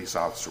police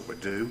officer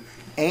would do.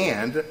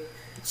 And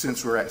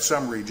since we're at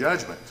summary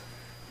judgment,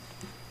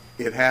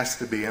 it has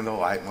to be in the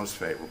light most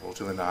favorable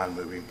to the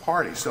non-moving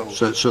party. So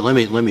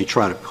let me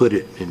try to put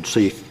it and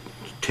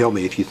tell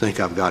me if you think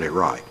I've got it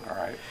right. All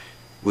right.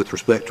 With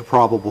respect to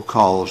probable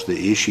cause,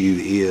 the issue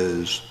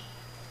is,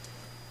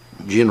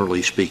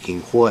 generally speaking,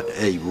 what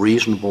a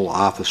reasonable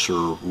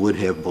officer would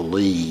have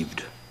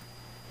believed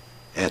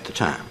at the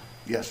time.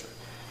 Yes,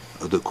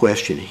 sir. The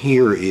question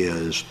here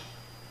is,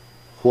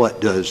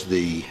 what does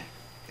the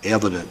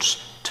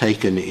evidence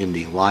taken in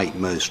the light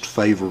most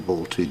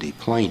favorable to the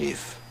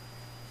plaintiff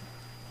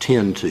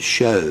tend to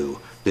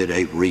show that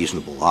a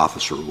reasonable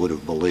officer would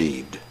have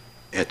believed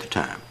at the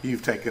time?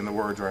 You've taken the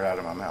words right out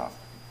of my mouth.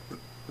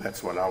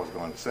 That's what I was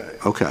going to say.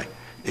 Okay.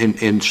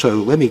 And so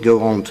let me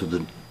go on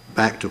to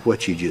back to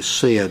what you just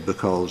said,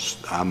 because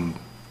my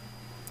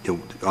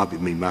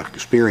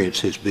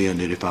experience has been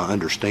that if I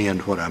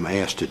understand what I'm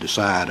asked to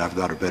decide, I've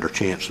got a better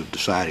chance of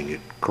deciding it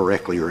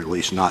correctly, or at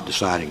least not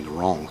deciding the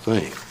wrong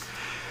thing.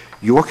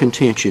 Your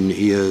contention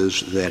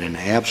is that an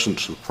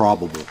absence of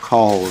probable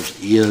cause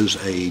is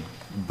a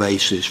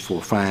basis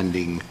for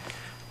finding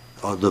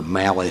the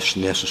malice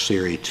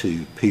necessary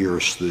to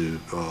pierce the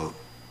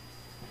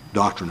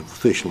doctrine of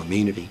official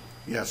immunity?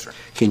 Yes, sir.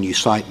 Can you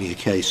cite me a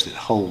case that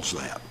holds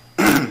that?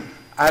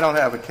 I don't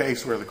have a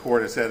case where the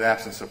court has said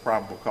absence of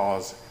probable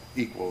cause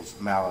equals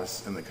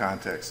malice in the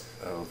context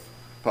of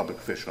public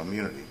official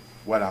immunity.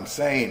 What I'm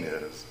saying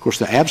is, of course,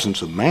 the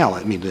absence of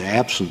malice, the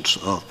absence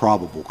of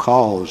probable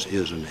cause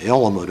is an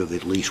element of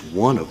at least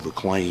one of the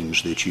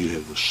claims that you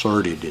have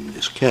asserted in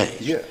this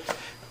case. yes.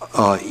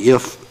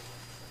 If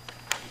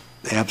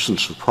the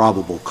absence of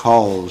probable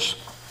cause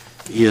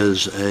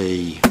is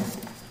a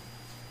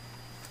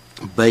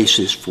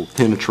basis for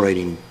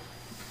penetrating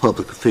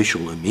public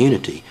official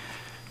immunity,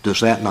 does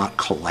that not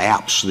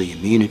collapse the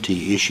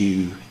immunity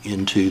issue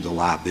into the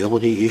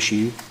liability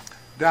issue?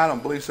 I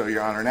don't believe so,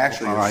 Your Honor. And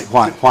actually, all right.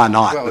 Why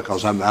not? Well,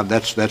 because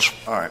that's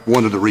all right.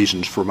 One of the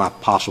reasons for my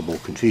possible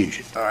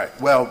confusion. All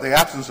right. Well, the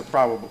absence of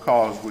probable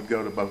cause would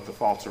go to both the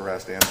false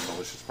arrest and the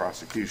malicious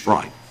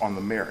prosecution on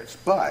the merits.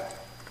 But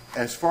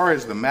as far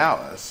as the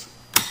malice,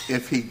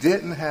 if he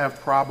didn't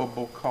have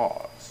probable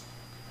cause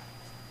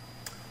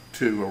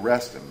to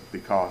arrest him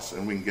because,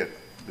 and we can get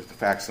the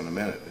facts in a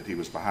minute, that he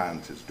was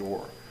behind his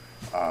door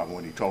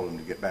when he told him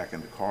to get back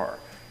in the car.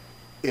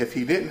 If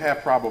he didn't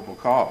have probable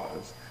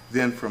cause,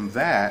 then from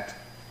that,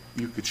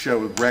 you could show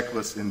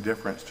reckless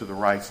indifference to the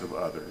rights of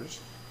others.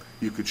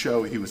 You could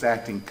show he was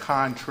acting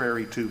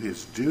contrary to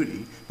his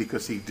duty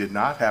because he did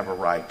not have a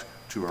right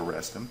to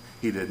arrest him.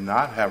 He did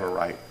not have a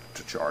right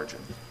to charge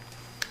him,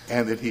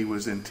 and that he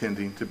was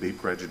intending to be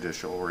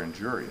prejudicial or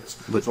injurious.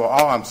 But, so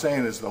all I'm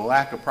saying is the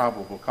lack of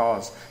probable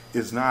cause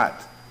is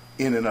not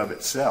in and of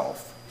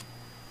itself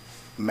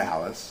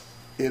malice.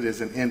 It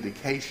is an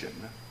indication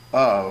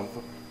of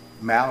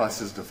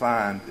malice as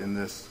defined in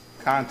this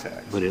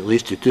context. but at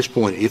least at this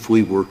point, if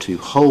we were to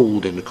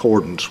hold in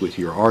accordance with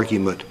your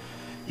argument,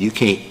 you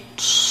can't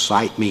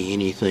cite me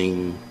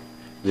anything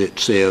that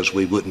says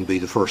we wouldn't be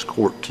the first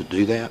court to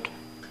do that?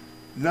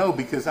 No,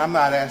 because I'm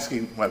not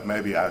asking, well,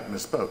 maybe I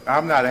misspoke.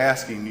 I'm not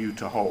asking you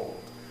to hold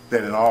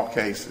that in all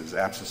cases,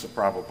 absence of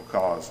probable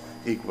cause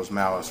equals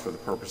malice for the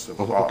purpose of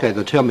law. Okay,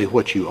 then tell me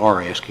what you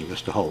are asking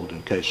us to hold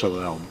in case so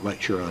that I'll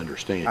make sure I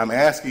understand. I'm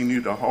asking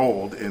you to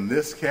hold in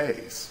this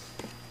case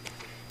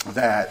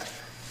that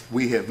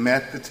we have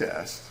met the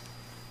test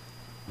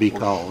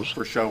Because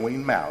for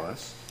showing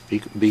malice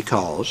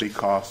because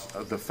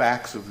of the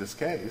facts of this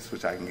case,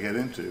 which I can get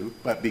into,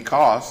 but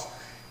because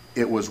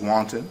it was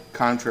wanton,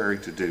 contrary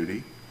to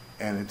duty,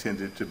 and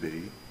intended to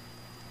be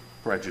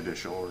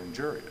prejudicial or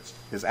injurious.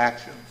 His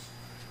actions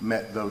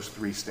met those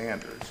three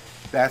standards.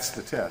 That's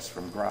the test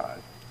from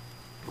Gride.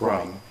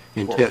 right.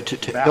 And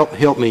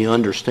help me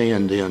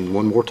understand then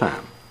one more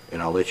time,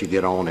 and I'll let you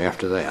get on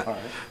after that.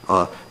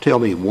 All Tell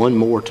me one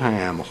more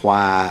time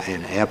why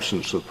an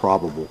absence of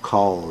probable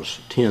cause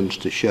tends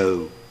to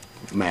show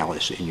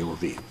malice in your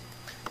view.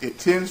 It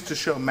tends to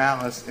show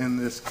malice in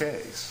this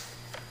case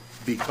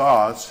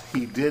because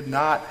he did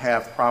not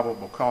have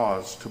probable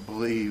cause to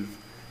believe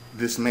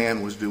this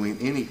man was doing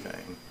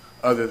anything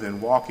other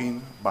than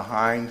walking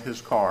behind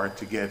his car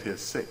to get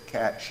his sick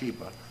cat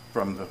Sheba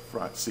from the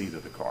front seat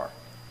of the car.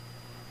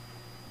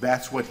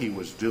 That's what he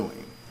was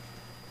doing.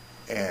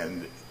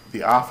 And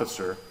the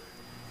officer,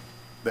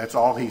 that's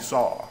all he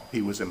saw.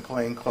 He was in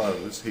plain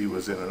clothes. He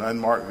was in an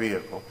unmarked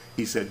vehicle.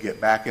 He said, "Get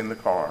back in the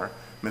car."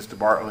 Mr.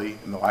 Bartley,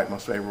 in the light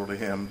most favorable to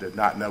him, did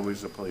not know he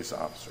was a police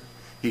officer.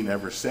 He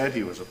never said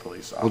he was a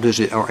police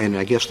officer. Well, and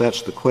I guess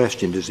that's the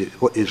question,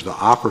 what is the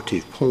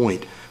operative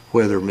point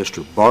whether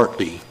Mr.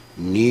 Bartley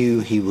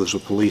knew he was a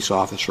police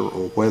officer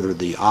or whether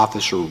the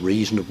officer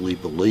reasonably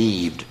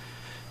believed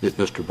that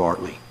Mr.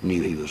 Bartley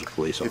knew he was a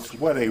police officer?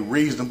 It's what a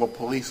reasonable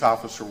police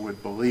officer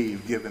would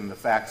believe given the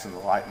facts in the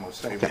light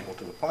most favorable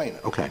to the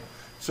plaintiff. Okay.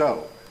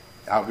 So,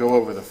 I'll go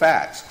over the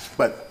facts,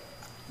 but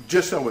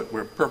just so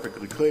we're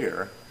perfectly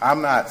clear,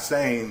 I'm not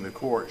saying the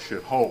court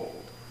should hold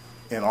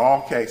in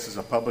all cases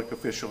of public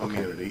official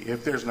immunity.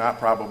 If there's not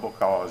probable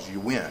cause,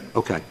 you win.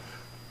 Okay.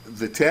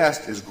 The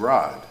test is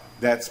Gride.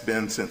 That's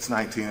been since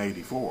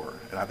 1984,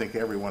 and I think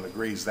everyone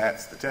agrees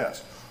that's the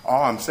test.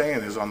 All I'm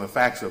saying is on the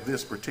facts of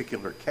this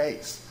particular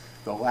case,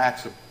 the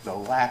lack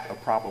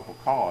of probable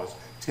cause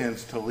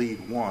tends to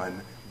lead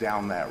one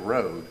down that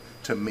road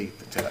to meet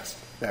the test.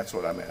 That's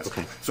what I'm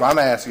asking. Okay. So I'm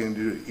asking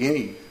you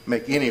to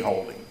make any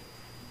holding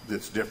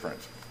that's different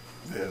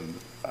than,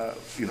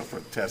 for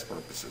test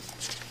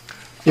purposes.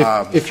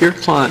 If your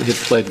client had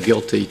pled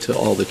guilty to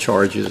all the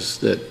charges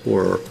that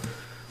were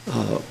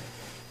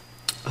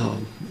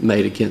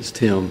made against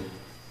him,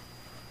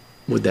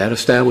 would that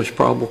establish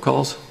probable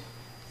cause?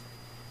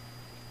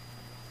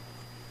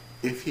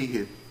 If he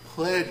had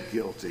pled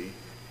guilty,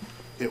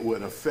 it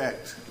would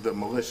affect the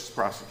malicious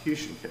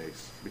prosecution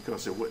case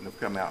because it wouldn't have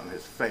come out in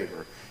his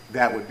favor.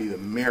 That would be the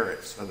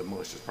merits of the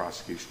malicious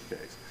prosecution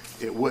case.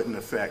 It wouldn't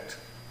affect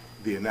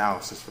the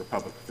analysis for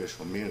public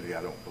official immunity,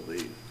 I don't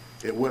believe.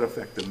 It would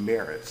affect the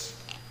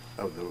merits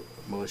of the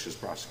malicious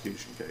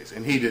prosecution case.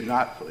 And he did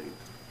not plead.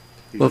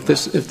 Well,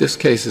 if this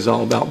case is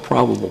all about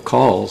probable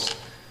cause,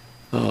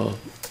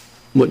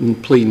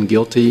 wouldn't pleading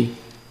guilty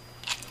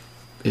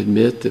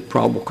admit that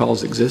probable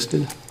cause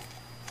existed?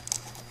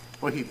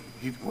 Well,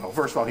 well,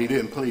 first of all, he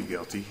didn't plead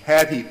guilty.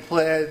 Had he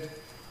pled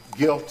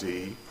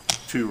guilty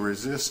to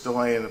resist,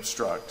 delay, and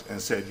obstruct and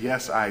said,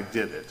 yes, I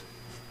did it,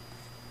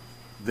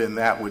 then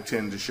that would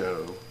tend to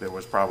show there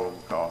was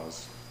probable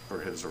cause for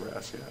his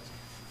arrest, yes.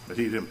 But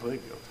he didn't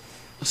plead guilty.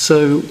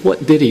 So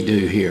what did he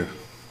do here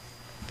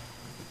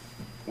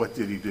What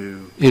did he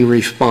do? in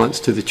response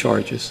to the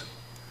charges?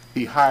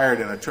 He hired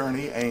an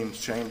attorney, Ames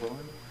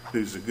Chamberlain,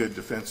 who's a good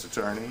defense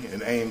attorney,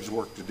 and Ames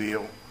worked a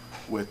deal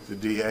with the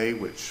DA,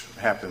 which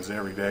happens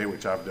every day,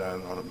 which I've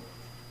done on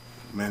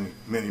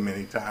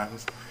many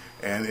times.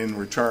 And in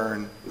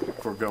return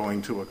for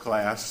going to a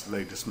class,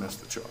 they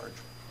dismissed the charge.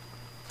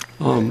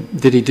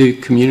 Did he do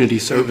community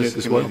service He did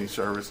as well? community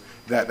service.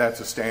 That's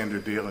a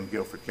standard deal in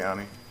Guilford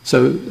County.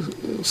 So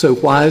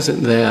why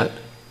isn't that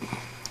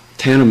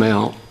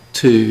tantamount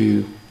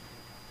to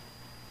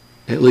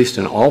at least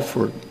an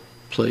offered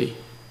plea?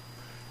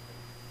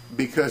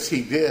 Because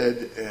he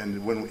did, and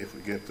if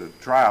we get to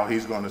trial,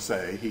 he's going to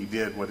say he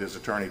did what his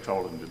attorney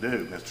told him to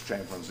do. Mr.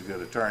 Chamberlain's a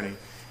good attorney,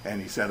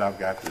 and he said, I've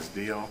got this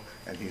deal,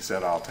 and he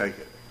said, I'll take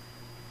it.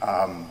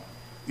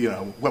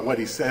 What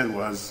he said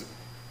was,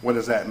 what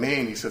does that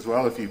mean? He says,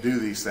 well, if you do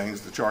these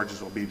things, the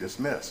charges will be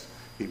dismissed.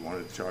 He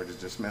wanted the charges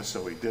dismissed,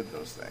 so he did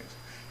those things.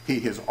 He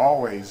has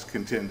always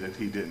contended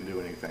he didn't do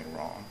anything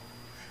wrong.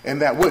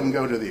 And that wouldn't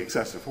go to the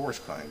excessive force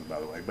claim, by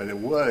the way, but it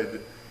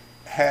would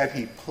had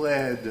he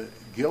pled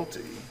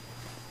guilty,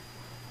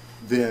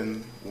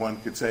 then one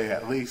could say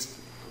at least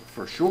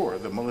for sure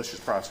the malicious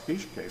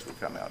prosecution case would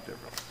come out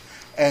differently.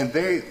 And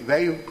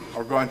they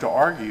are going to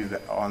argue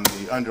that on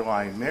the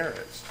underlying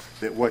merits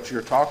that what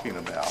you're talking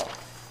about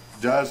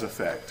does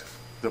affect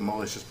the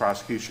malicious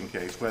prosecution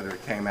case, whether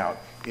it came out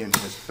in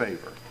his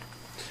favor.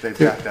 They've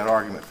got that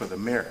argument for the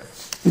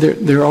merits.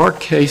 There are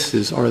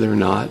cases, are there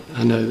not?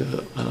 I know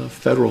the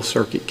Federal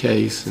Circuit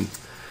case and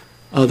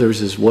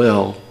others as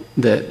well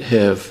that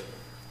have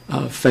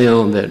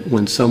found that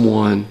when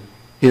someone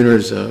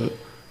enters a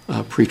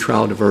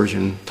pretrial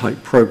diversion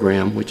type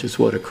program, which is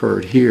what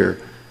occurred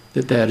here,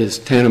 that is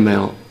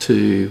tantamount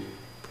to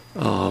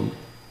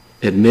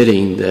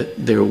admitting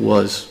that there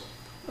was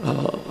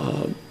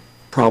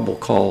probable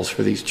cause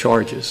for these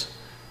charges,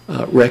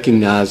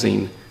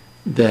 recognizing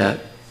that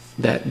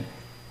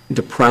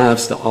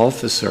deprives the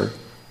officer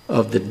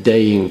of the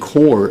day in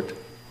court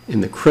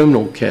in the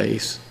criminal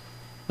case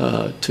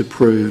to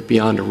prove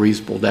beyond a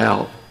reasonable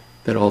doubt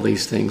that all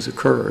these things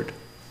occurred.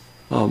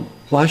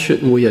 Why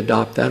shouldn't we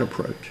adopt that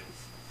approach?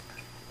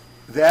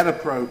 That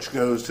approach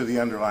goes to the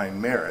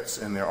underlying merits,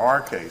 and there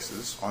are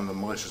cases on the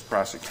malicious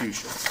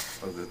prosecution,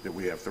 that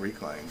we have 3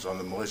 claims on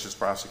the malicious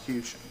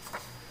prosecution,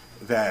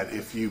 that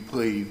if you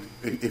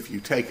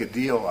take a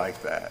deal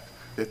like that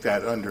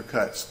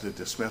undercuts the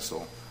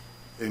dismissal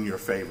in your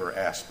favor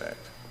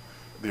aspect.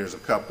 There's a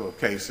couple of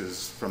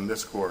cases from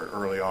this court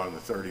early on in the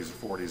 30s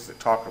and 40s that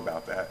talk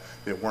about that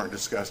weren't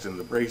discussed in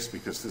the briefs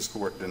because this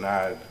court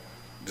denied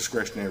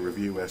discretionary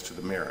review as to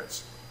the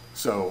merits.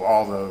 So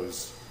all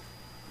those,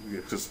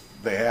 because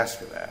they asked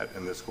for that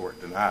and this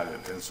court denied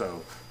it, and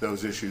so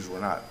those issues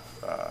were not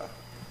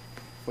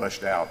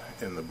fleshed out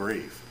in the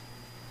brief.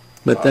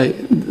 But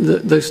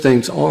those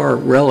things are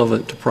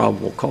relevant to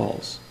probable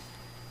cause.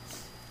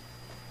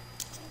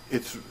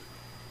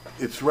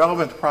 It's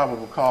relevant to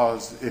probable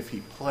cause if he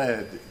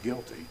pled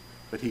guilty,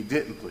 but he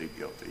didn't plead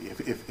guilty.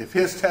 If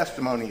his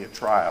testimony at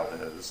trial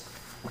is,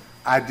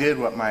 I did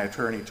what my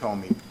attorney told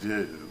me to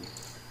do,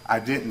 I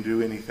didn't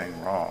do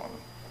anything wrong,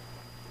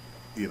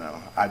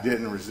 I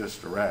didn't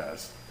resist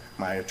arrest,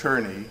 my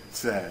attorney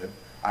said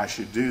I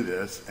should do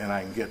this and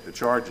I can get the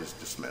charges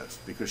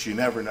dismissed, because you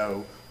never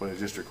know what a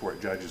district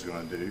court judge is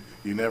going to do.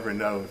 You never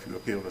know if you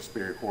appeal to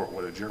Superior Court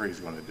what a jury is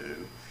going to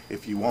do.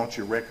 If you want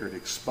your record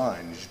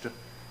expunged,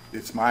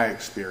 it's my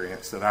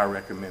experience that I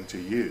recommend to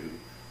you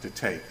to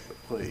take the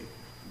plea.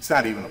 It's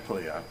not even a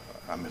plea,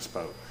 I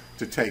misspoke,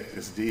 to take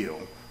this deal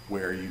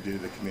where you do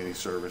the community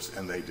service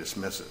and they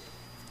dismiss it.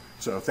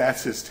 So if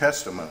that's his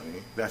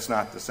testimony, that's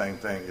not the same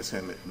thing as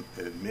him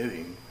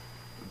admitting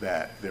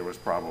that there was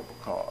probable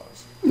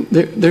cause.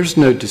 There's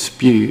no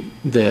dispute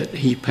that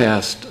he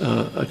passed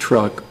a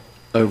truck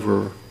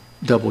over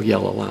double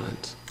yellow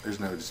lines. There's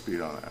no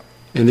dispute on that.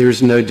 And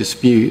there's no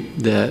dispute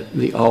that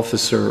the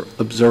officer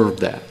observed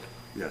that.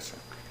 Yes, sir.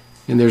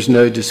 And there's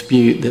no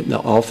dispute that the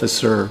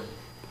officer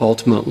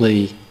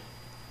ultimately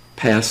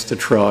passed the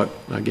truck,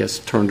 I guess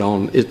turned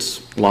on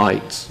its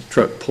lights, the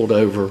truck pulled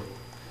over,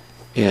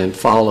 and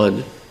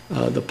followed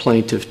the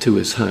plaintiff to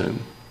his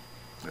home.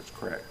 That's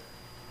correct.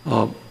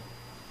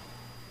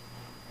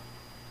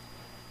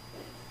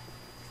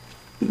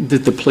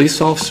 Did the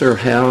police officer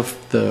have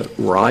the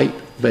right,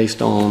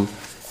 based on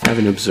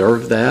having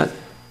observed that,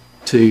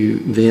 to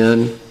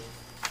then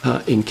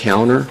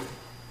encounter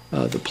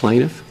the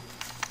plaintiff?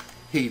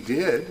 He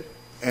did,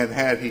 and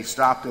had he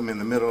stopped him in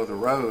the middle of the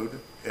road,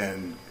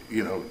 and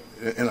in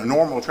a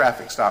normal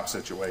traffic stop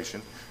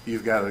situation,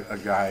 you've got a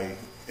guy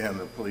in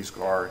the police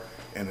car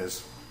in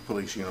his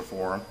police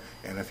uniform,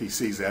 and if he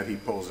sees that, he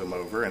pulls him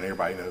over, and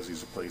everybody knows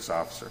he's a police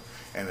officer.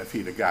 And if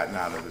he'd have gotten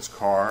out of his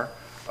car,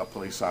 a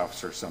police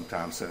officer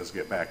sometimes says,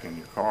 get back in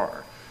your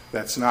car.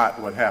 That's not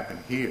what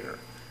happened here.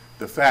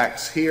 The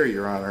facts here,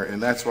 Your Honor,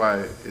 and that's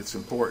why it's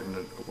important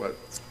what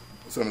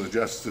some of the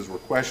justices were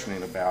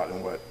questioning about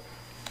and what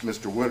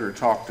Mr. Woodard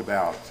talked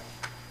about,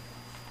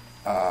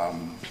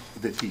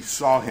 that he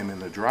saw him in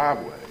the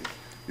driveway.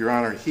 Your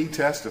Honor, he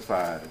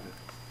testified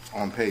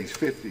on page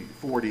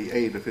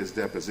 48 of his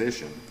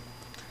deposition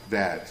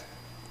that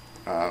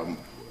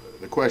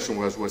the question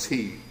was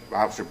he,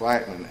 Officer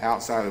Blackman,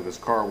 outside of his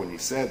car when he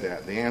said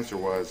that? The answer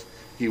was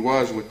he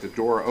was with the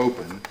door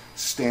open,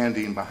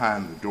 standing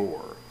behind the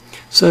door.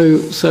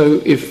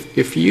 So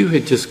if you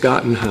had just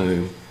gotten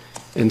home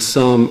and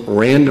some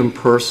random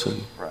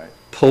person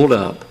pulled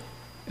up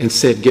and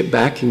said, get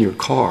back in your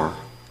car,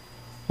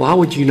 why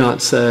would you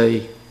not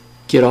say,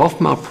 get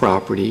off my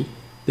property,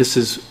 this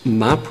is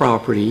my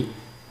property,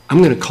 I'm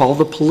going to call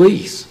the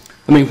police?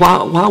 I mean,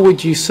 why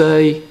would you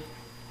say,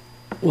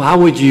 why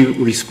would you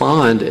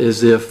respond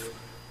as if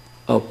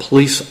a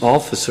police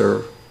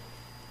officer,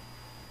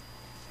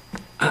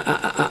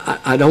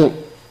 I don't,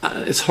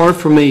 it's hard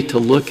for me to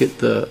look at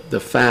the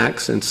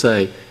facts and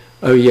say,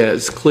 oh yeah,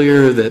 it's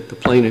clear that the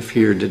plaintiff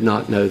here did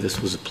not know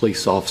this was a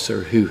police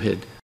officer who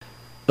had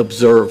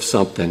observed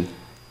something.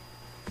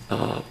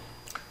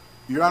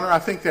 Your Honor, I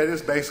think that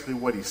is basically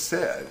what he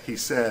said. He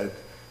said,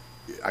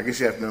 I guess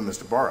you have to know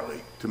Mr.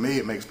 Bartley. To me,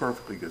 it makes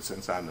perfectly good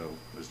sense. I know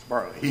Mr.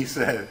 Bartley. He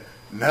said,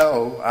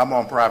 no, I'm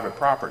on private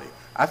property.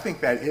 I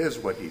think that is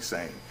what he's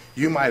saying.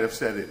 You might have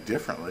said it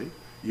differently.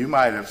 You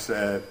might have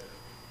said,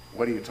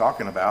 what are you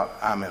talking about?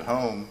 I'm at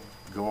home.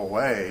 Go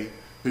away.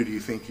 Who do you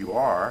think you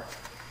are?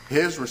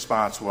 His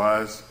response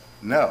was,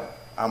 no,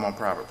 I'm on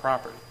private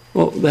property.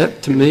 Well,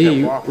 that to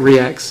me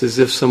reacts as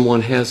if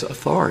someone has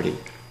authority.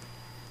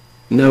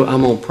 No,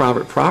 I'm on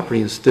private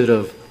property instead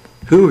of,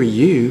 who are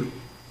you?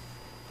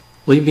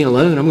 Leave me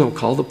alone. I'm going to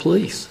call the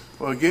police.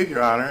 Well, again,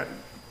 Your Honor,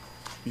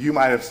 you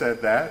might have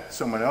said that.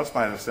 Someone else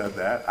might have said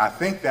that. I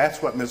think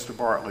that's what Mr.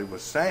 Bartley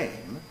was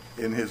saying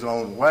in his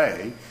own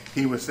way.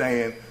 He was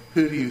saying,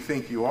 who do you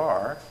think you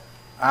are?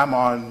 I'm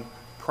on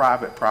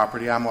private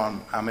property.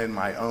 I'm in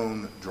my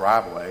own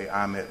driveway.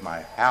 I'm at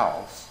my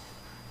house.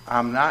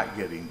 I'm not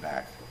getting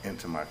back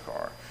into my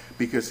car.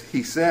 Because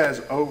he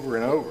says over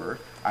and over,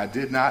 I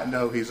did not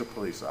know he's a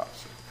police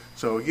officer.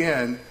 So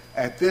again,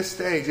 at this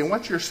stage, and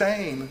what you're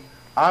saying,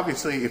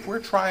 obviously, if we're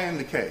trying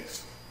the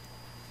case,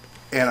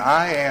 and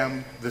I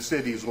am the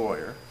city's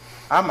lawyer,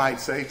 I might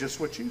say just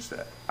what you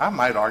said. I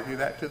might argue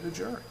that to the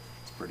jury.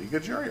 It's a pretty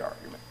good jury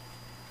argument.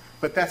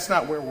 But that's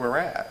not where we're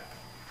at.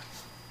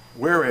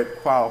 We're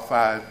at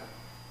public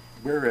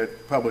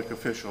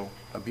official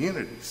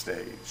immunity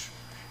stage,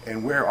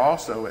 and we're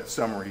also at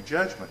summary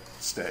judgment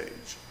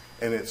stage.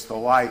 And it's the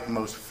light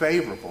most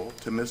favorable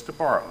to Mr.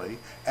 Bartley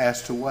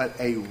as to what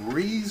a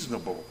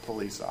reasonable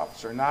police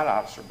officer, not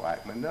Officer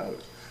Blackman,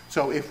 knows.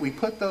 So if we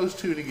put those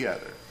two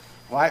together,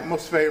 light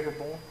most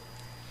favorable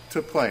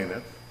to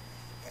plaintiff,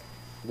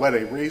 what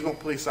a reasonable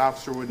police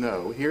officer would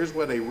know, here's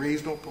what a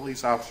reasonable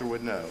police officer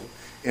would know,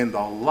 in the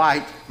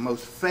light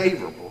most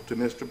favorable to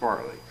Mr.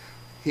 Bartley.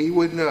 He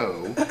would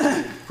know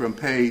from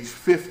page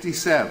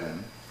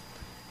 57,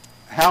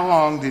 how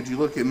long did you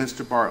look at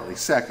Mr. Bartley?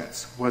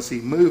 Seconds. Was he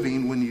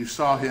moving when you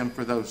saw him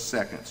for those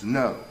seconds?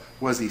 No.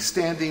 Was he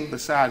standing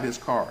beside his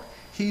car?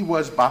 He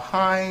was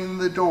behind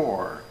the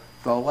door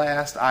the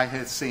last I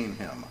had seen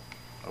him.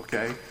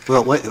 Okay?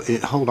 Well, wait,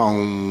 hold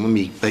on. Let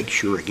me make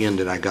sure again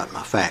that I got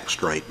my facts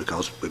straight,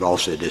 because we've all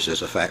said this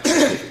is a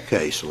fact-specific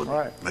case, so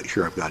let me make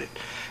sure I've got it.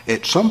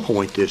 At some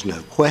point, there's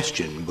no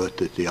question but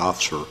that the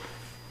officer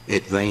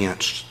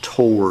advanced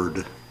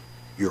toward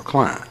your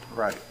client.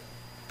 Right.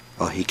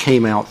 He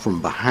came out from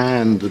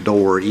behind the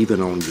door,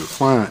 even on your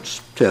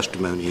client's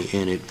testimony,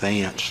 and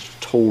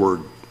advanced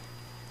toward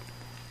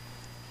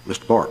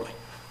Mr. Bartley.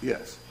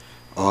 Yes.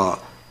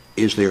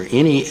 Is there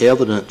any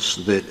evidence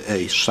that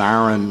a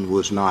siren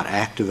was not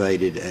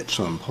activated at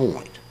some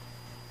point?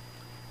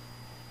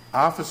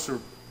 Officer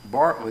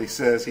Bartley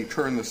says he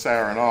turned the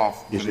siren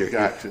off when he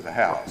got to the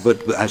house.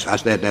 But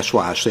that's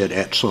why I said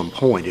at some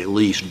point, at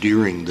least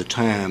during the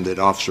time that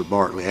Officer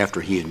Bartley,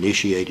 after he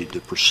initiated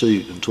the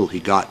pursuit until he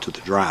got to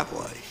the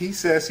driveway. He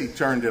says he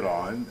turned it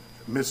on.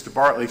 Mr.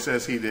 Bartley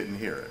says he didn't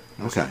hear it.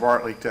 Okay. Mr.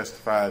 Bartley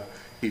testified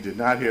he did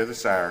not hear the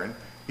siren.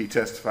 He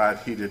testified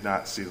he did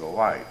not see the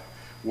light.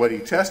 What he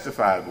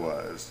testified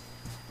was,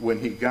 when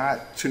he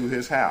got to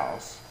his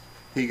house,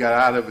 he got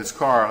out of his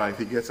car, like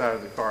he gets out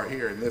of the car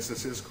here, and this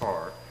is his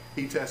car.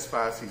 He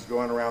testifies he's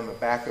going around the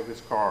back of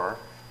his car.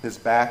 His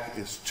back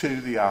is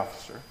to the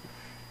officer.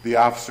 The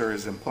officer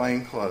is in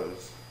plain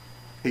clothes.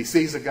 He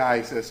sees a guy,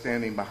 he says,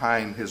 standing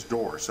behind his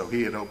door. So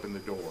he had opened the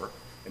door,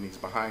 and he's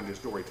behind his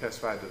door. He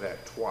testified to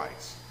that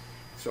twice.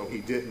 So he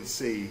didn't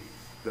see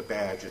the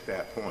badge at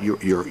that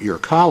point. Your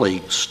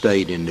colleagues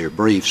state in their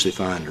briefs,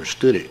 if I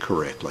understood it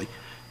correctly,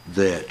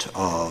 that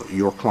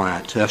your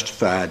client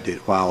testified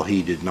that while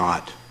he did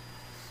not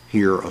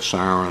hear a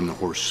siren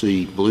or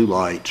see blue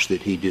lights,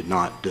 that he did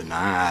not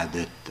deny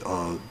that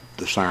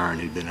the siren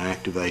had been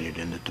activated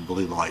and that the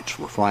blue lights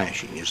were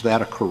flashing. Is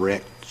that a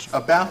correct?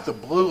 About the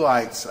blue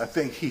lights, I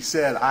think he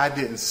said, I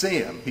didn't see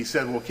them. He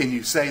said, well, can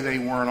you say they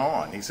weren't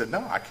on? He said,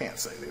 no, I can't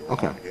say they were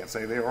on. I can't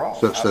say they were off.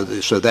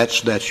 So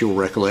that's your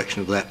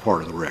recollection of that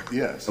part of the record?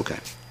 Yes. Okay.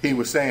 He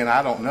was saying,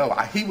 I don't know.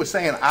 He was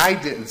saying, I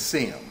didn't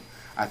see them.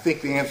 I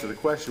think the answer to the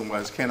question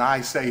was, can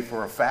I say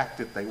for a fact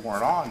that they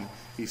weren't on?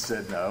 He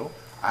said, no,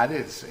 I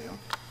didn't see them.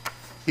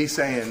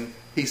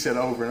 He said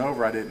over and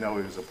over, I didn't know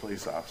he was a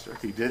police officer.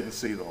 He didn't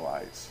see the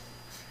lights.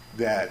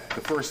 That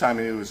the first time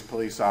he knew he was a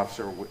police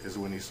officer is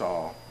when he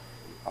saw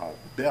the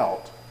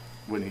belt,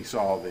 when he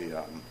saw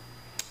the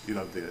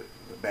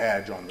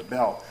badge on the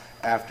belt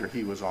after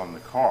he was on the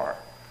car.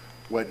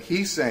 What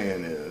he's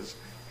saying is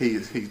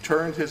he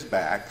turned his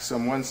back.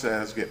 Someone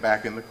says, get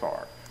back in the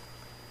car.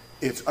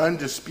 It's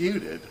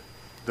undisputed.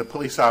 The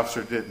police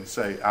officer didn't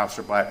say,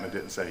 Officer Blackman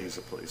didn't say he's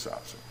a police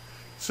officer.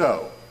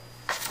 So,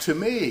 to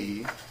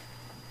me,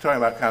 talking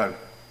about kind of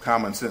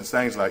common sense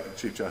things like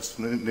Chief Justice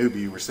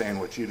Newby, you were saying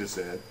what you just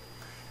said,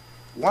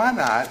 why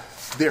not?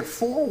 There are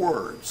 4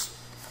 words.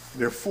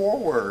 There are 4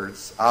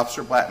 words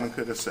Officer Blackman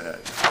could have said,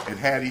 and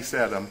had he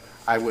said them,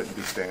 I wouldn't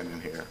be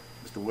standing here.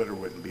 Mr. Woodard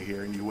wouldn't be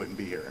here, and you wouldn't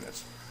be hearing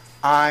this.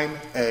 I'm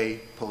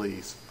a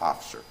police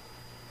officer.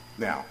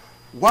 Now,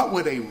 what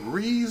would a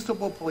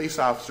reasonable police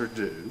officer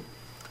do?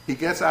 He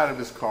gets out of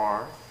his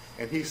car,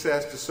 and he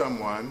says to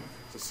someone,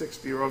 It's a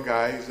 60-year-old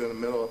guy. He's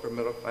in the upper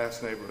middle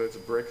class neighborhood. It's a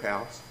brick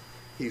house.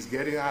 He's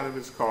getting out of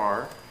his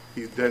car.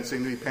 He doesn't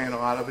seem to be paying a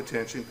lot of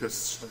attention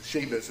because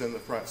Sheba's in the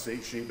front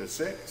seat. Sheba's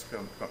sick. He's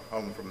come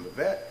home from the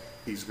vet.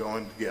 He's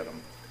going to get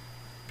him.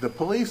 The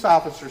police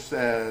officer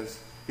says,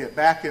 get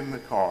back in the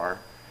car,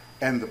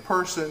 and the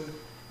person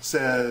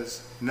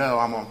says, no,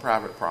 I'm on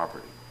private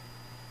property.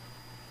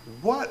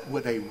 What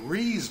would a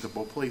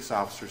reasonable police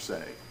officer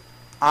say?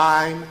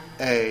 I'm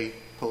a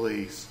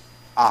police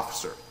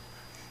officer.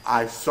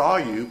 I saw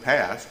you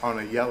pass on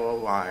a yellow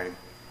line.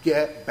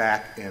 Get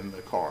back in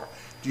the car.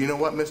 Do you know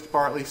what Mr.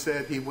 Bartley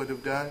said he would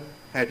have done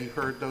had he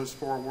heard those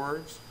 4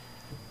 words?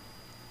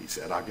 He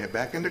said, I'll get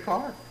back in the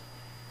car.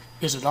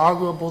 Is it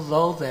arguable,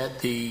 though, that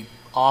the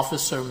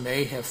officer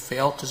may have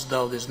felt as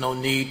though there's no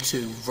need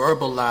to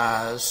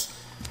verbalize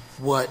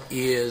what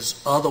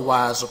is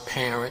otherwise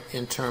apparent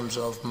in terms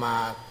of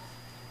my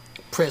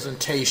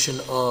presentation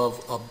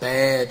of a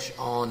badge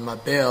on my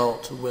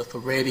belt with a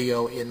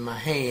radio in my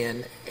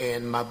hand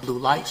and my blue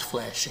lights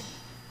flashing?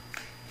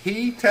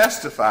 He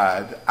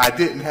testified, I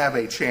didn't have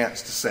a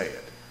chance to say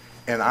it.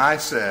 And I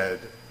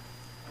said,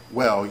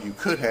 well, you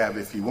could have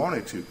if you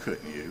wanted to,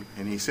 couldn't you?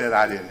 And he said,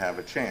 I didn't have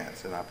a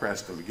chance. And I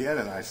pressed him again,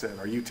 and I said,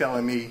 are you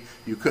telling me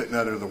you couldn't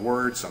utter the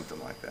word, something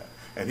like that?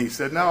 And he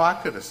said, no, I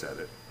could have said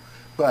it.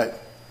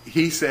 But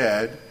he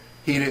said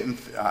he didn't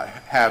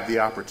have the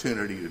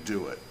opportunity to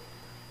do it.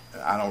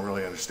 I don't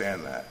really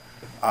understand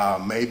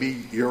that.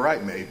 Maybe you're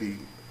right. Maybe,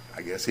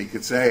 I guess he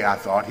could say, I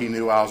thought he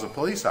knew I was a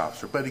police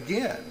officer. But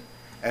again,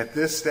 at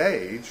this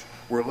stage,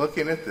 we're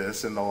looking at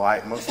this in the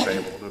light most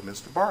favorable to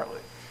Mr.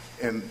 Bartley.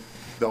 And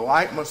the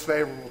light most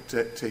favorable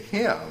to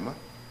him,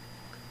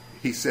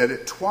 he said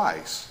it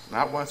twice,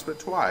 not once but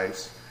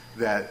twice,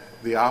 that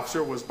the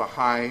officer was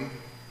behind,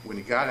 when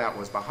he got out,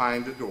 was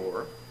behind the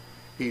door.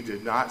 He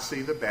did not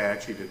see the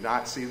badge. He did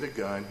not see the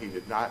gun. He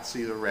did not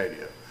see the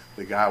radio.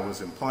 The guy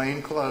was in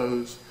plain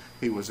clothes.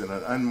 He was in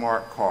an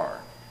unmarked car.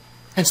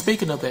 And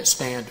speaking of that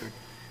standard,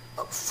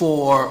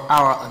 for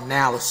our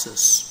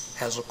analysis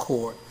as a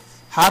court,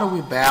 how do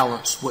we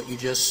balance what you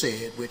just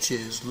said, which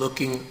is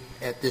looking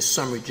at this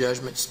summary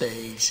judgment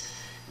stage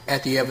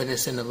at the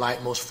evidence in the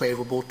light most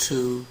favorable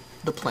to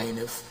the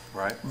plaintiff,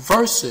 right,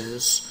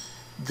 versus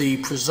the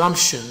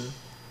presumption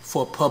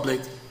for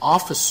public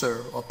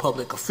officer or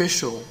public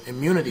official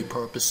immunity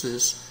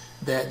purposes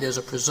that there's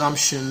a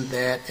presumption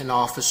that an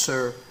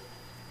officer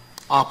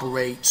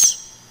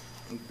operates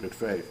good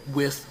faith,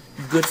 with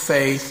good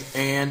faith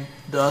and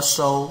does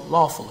so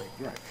lawfully?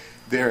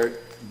 Right.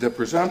 The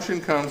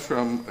presumption comes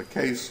from a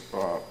case,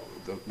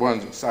 the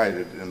ones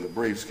cited in the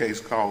briefs,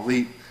 case called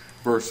Leet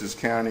versus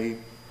County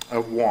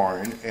of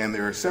Warren, and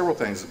there are several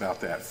things about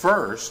that.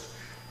 First,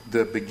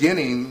 the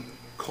beginning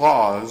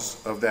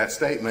clause of that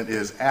statement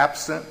is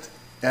absent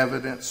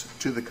evidence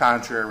to the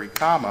contrary,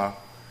 comma,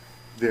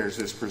 there's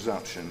this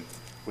presumption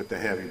with the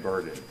heavy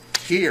burden.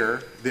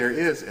 Here, there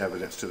is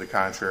evidence to the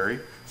contrary,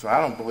 so I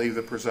don't believe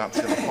the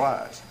presumption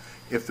applies.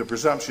 If the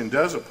presumption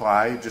does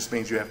apply, it just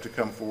means you have to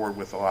come forward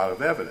with a lot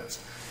of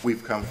evidence.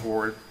 We've come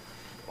forward,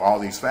 all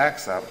these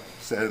facts I've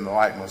said in the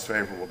light most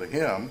favorable to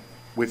him,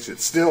 which it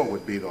still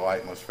would be the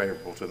light most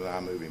favorable to the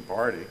non-moving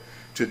party,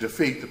 to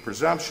defeat the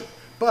presumption.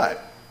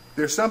 But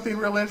there's something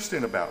real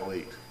interesting about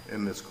Leet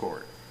in this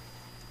court,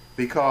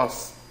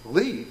 because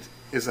Leet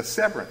is a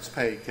severance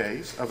pay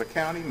case of a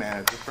county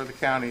manager for the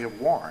county of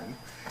Warren,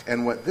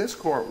 and what this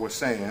court was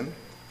saying,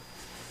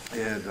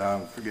 and I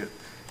don't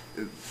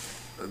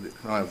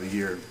have the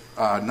year,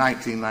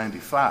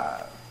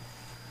 1995,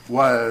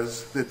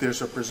 was that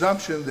there's a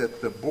presumption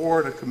that the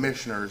Board of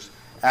Commissioners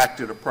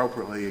acted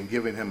appropriately in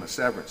giving him a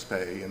severance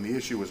pay, and the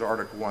issue was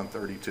Article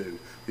 132,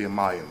 the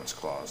Emoluments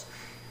Clause.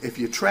 If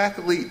you track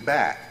Leet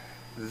back,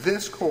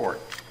 this court,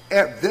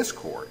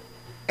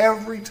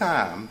 every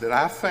time that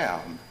I've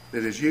found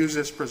that has used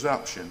this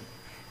presumption,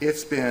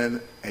 it's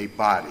been a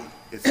body.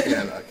 It's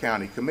been a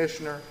county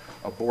commissioner,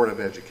 a board of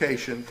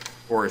education,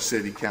 or a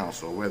city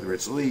council, whether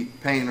it's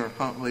Leet, Painter,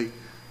 Huntley,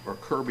 or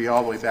Kirby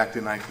all the way back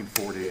to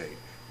 1948.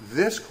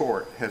 This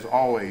court has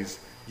always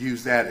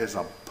used that as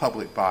a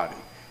public body.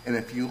 And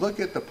if you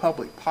look at the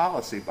public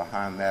policy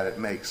behind that, it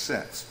makes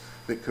sense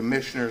that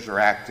commissioners are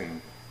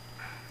acting,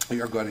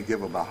 you're going to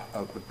give them a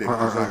big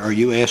presumption. Are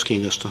you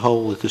asking us to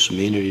hold that this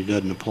immunity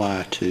doesn't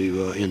apply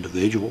to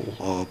individual?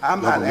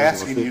 I'm not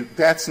asking you.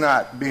 That's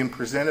not being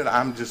presented.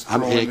 I'm just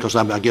throwing because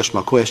I guess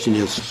my question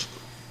is,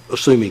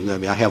 assuming, I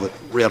mean, I haven't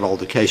read all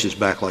the cases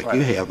back like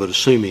you have, but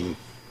assuming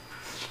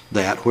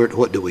that,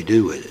 what do we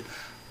do with it?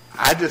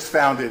 I just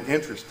found it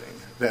interesting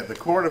that the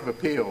Court of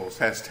Appeals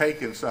has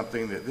taken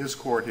something that this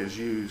court has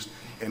used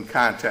in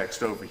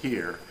context over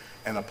here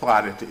and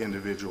applied it to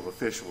individual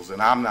officials,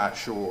 and I'm not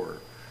sure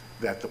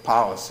that the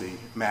policy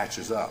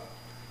matches up.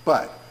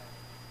 But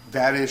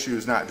that issue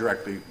is not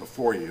directly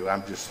before you.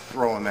 I'm just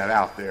throwing that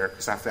out there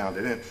because I found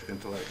it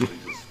intellectually,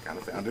 just kind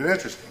of found it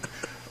interesting.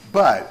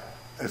 But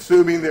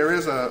assuming there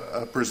is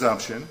a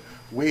presumption,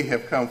 we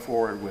have come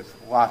forward with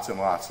lots and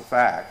lots of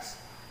facts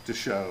to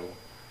show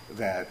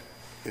that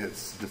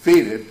it's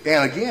defeated.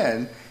 And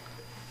again,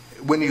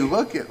 when you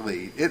look at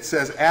Lee, it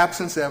says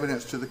absence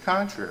evidence to the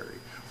contrary,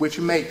 which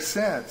makes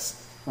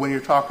sense when you're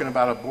talking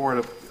about a board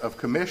of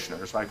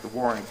commissioners, like the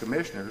Warren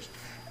commissioners.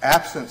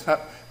 Absence,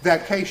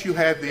 that case you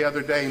had the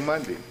other day,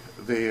 Monday,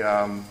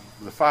 the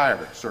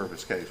fire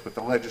service case with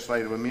the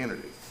legislative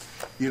immunity.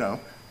 You know,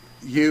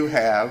 you're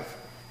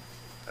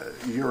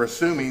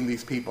assuming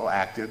these people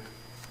acted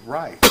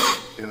right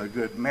in a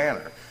good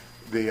manner.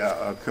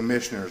 The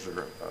commissioners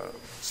or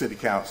city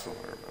council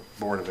or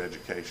board of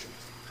education.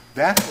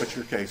 That's what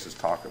your cases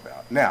talk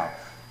about. Now,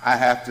 I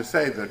have to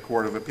say the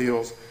Court of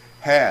Appeals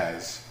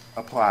has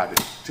applied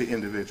it to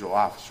individual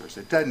officers.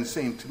 It doesn't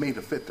seem to me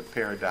to fit the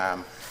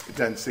paradigm. It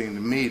doesn't seem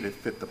to me to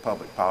fit the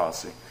public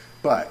policy.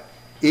 But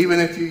even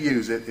if you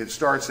use it, it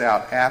starts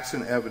out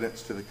absent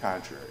evidence to the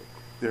contrary.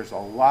 There's a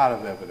lot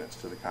of evidence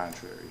to the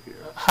contrary here.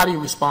 How do you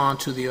respond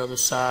to the other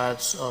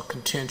side's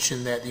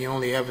contention that the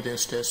only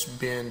evidence that's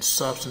been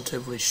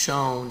substantively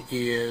shown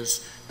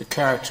is the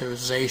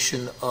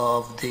characterization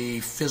of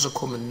the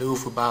physical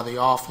maneuver by the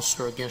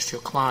officer against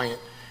your client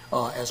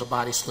as a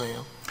body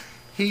slam?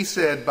 He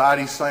said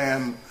body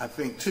slam, I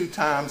think, 2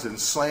 times, and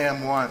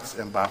slam once,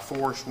 and by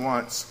force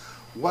once.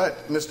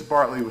 What Mr.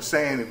 Bartley was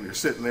saying, if we were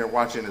sitting there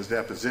watching his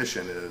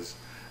deposition, is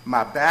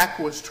my back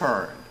was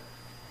turned.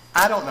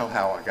 I don't know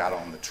how I got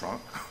on the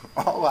trunk.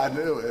 All I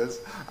knew is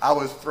I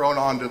was thrown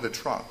onto the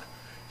trunk.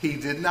 He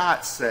did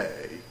not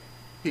say,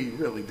 he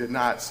really did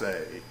not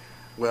say,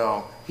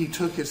 well, he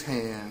took his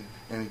hand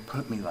and he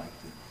put me like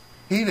this.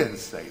 He didn't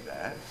say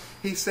that.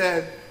 He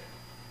said,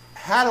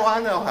 how do I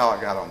know how I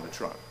got on the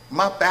trunk?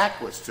 My back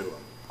was to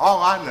him.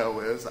 All I know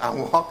is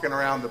I'm walking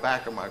around the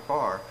back of my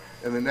car,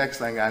 and the next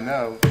thing I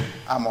know,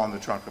 I'm on the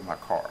trunk of my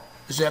car.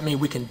 Does that mean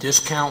we can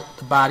discount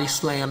the body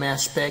slam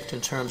aspect in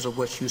terms of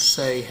what you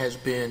say has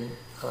been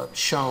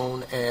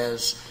shown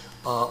as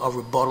a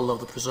rebuttal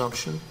of the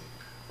presumption?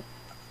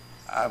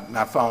 I'm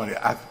not following it.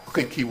 I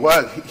think he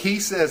was. He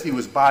says he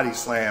was body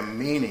slammed,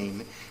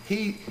 meaning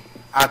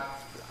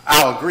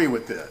I'll agree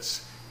with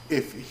this.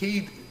 If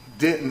he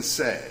didn't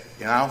say,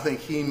 and I don't think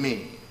he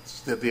means,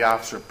 that the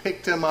officer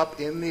picked him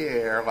up in the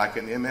air like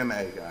an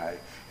MMA guy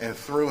and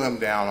threw him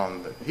down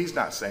on the... He's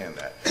not saying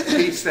that.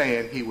 He's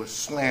saying he was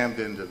slammed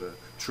into the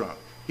trunk.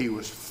 He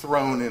was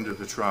thrown into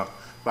the trunk.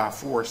 By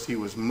force, he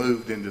was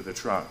moved into the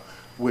trunk,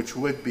 which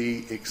would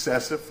be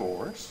excessive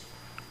force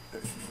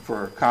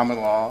for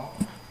common law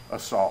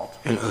assault.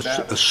 And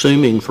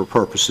assuming for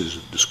purposes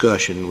of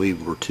discussion we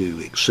were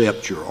to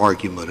accept your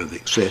argument of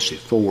excessive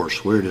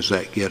force, where does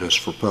that get us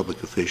for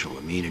public official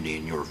immunity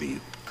in your view?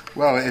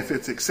 Well, if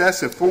it's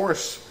excessive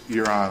force,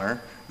 Your Honor,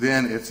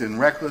 then it's in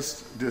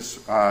reckless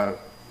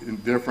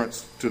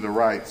indifference to the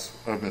rights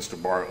of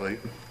Mr. Bartley.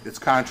 It's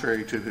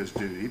contrary to his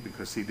duty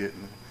because he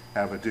didn't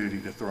have a duty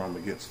to throw him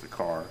against the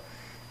car.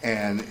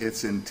 And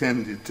it's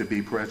intended to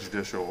be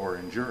prejudicial or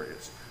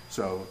injurious.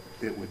 So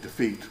it would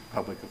defeat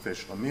public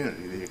official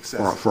immunity. The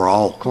excessive For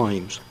all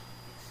claims?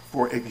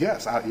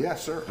 Yes,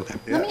 sir. Okay.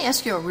 Yes. Let me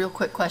ask you a real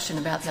quick question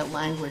about that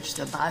language,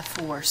 the by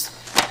force.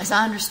 As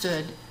I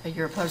understood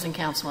your opposing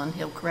counsel, and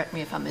he'll correct me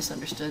if I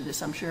misunderstood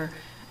this, I'm sure,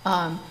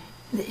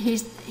 he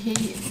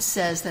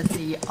says that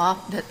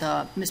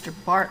Mr.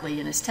 Bartley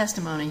in his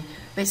testimony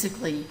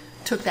basically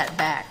took that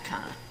back,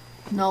 kind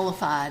of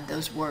nullified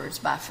those words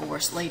by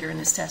force later in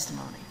his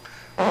testimony.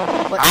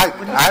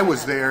 I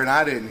was there and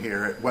I didn't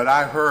hear it. What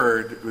I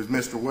heard was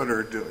Mr.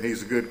 Woodard,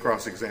 he's a good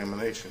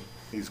cross-examination.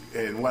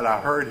 And what I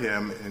heard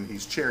him, and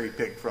he's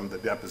cherry-picked from the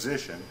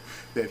deposition,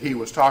 that he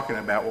was talking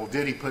about, well,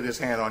 did he put his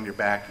hand on your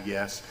back?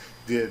 Yes.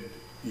 Did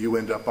you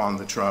end up on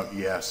the trunk?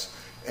 Yes.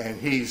 And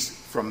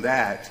from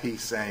that,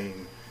 he's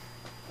saying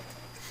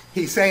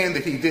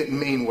that he didn't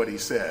mean what he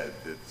said.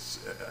 It's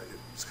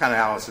kind of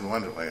Alice in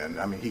Wonderland.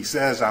 I mean, he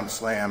says I'm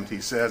slammed.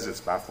 He says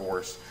it's by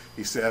force.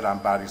 He said I'm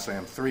body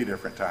slammed 3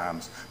 different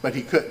times, but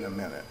he couldn't have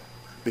meant it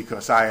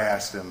because I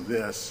asked him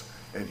this,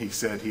 and he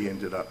said he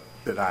ended up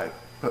that I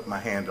put my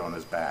hand on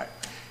his back.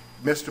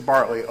 Mr.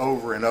 Bartley,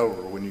 over and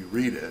over, when you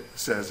read it,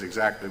 says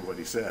exactly what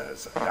he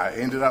says. I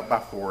ended up by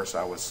force.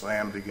 I was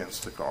slammed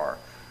against the car.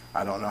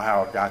 I don't know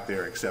how it got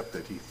there except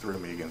that he threw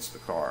me against the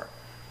car.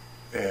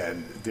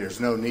 And there's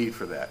no need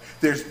for that.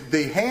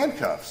 The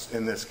handcuffs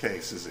in this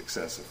case is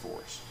excessive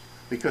force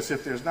because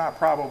if there's not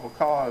probable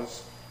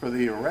cause for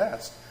the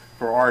arrest,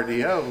 for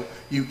RDO,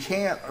 you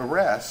can't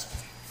arrest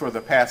for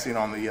the passing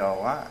on the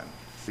yellow line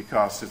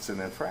because it's an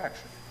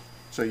infraction.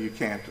 So you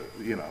can't,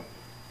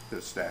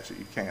 the statute,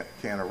 you can't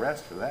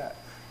arrest for that.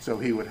 So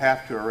he would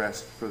have to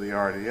arrest for the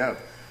RDO.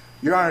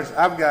 Your Honors,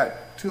 I've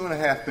got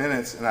 2.5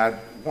 minutes, and I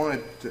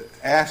wanted to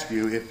ask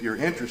you if you're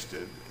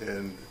interested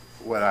in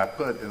what I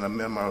put in a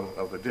memo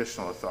of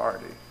additional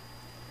authority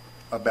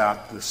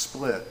about the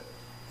split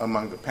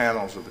among the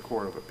panels of the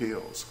Court of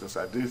Appeals, because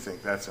I do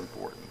think that's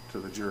important to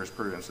the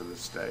jurisprudence of the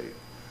state,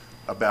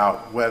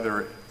 about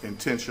whether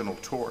intentional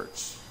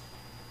torts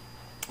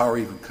are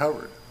even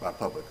covered by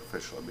public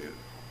official immunity.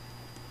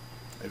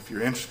 If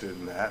you're interested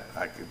in that,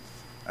 I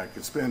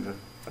could spend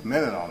a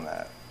minute on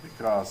that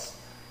because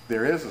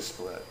there is a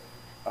split.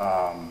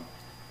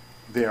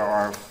 There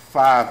are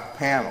 5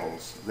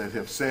 panels that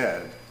have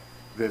said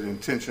that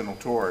intentional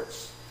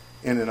torts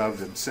in and of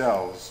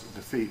themselves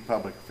defeat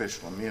public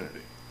official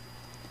immunity.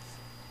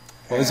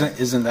 Well,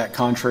 isn't that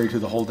contrary to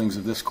the holdings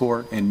of this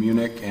court in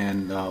Munich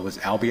and was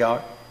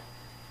Albion?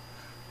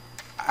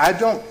 I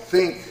don't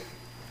think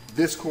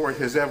this court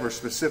has ever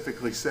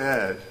specifically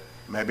said,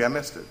 maybe I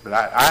missed it, but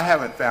I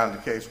haven't found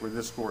a case where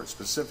this court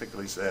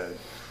specifically said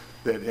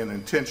that an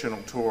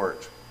intentional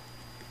tort,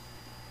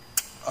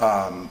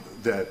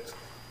 that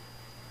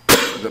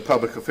the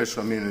public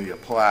official immunity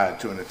applied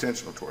to an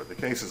intentional tort. The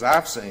cases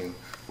I've seen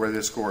where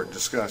this court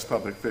discussed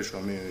public official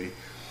immunity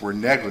were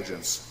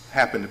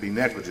happened to be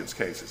negligence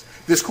cases.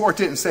 This court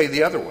didn't say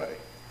the other way.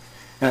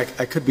 And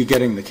I could be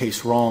getting the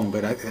case wrong,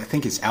 but I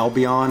think it's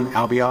Albion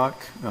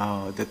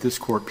that this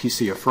court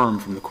PC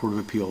affirmed from the Court of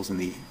Appeals in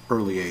the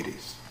early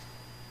 80s.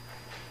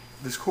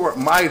 This court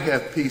might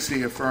have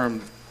PC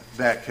affirmed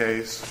that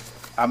case.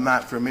 I'm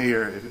not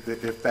familiar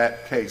if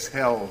that case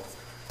held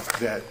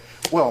that.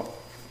 Well,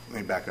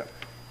 let me back up.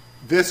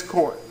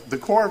 The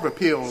Court of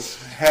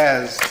Appeals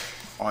has,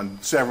 on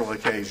several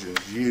occasions,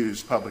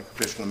 used public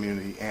official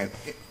immunity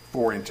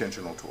for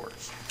intentional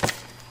torts.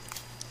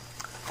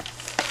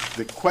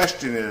 The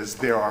question is,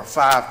 there are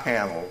 5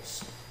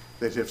 panels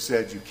that have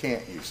said you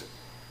can't use it.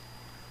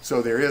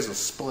 So there is a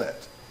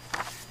split.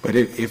 But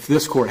if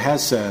this court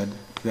has said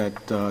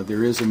that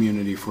there is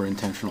immunity for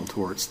intentional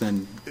torts,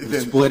 then the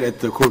split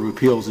at the Court of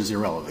Appeals is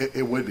irrelevant.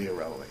 It would be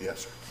irrelevant,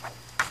 yes, sir.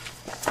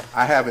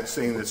 I haven't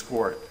seen this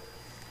court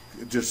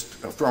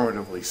just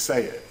affirmatively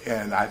say it.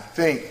 And I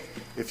think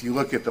if you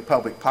look at the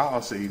public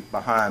policy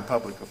behind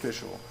public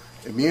official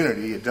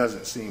immunity, it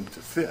doesn't seem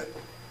to fit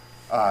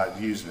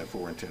using it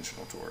for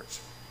intentional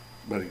torts.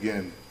 But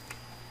again,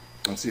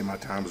 I see my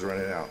time is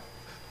running out.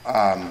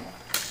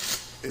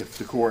 If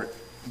the court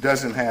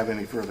doesn't have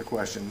any further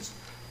questions,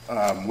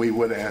 we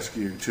would ask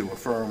you to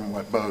affirm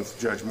what both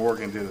Judge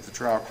Morgan did at the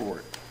trial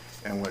court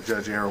and what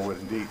Judge Arrowwood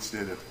and Dietz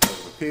did at the Court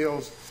of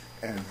Appeals,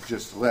 and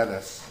just let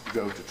us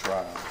go to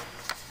trial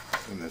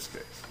in this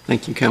case.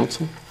 Thank you,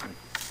 counsel.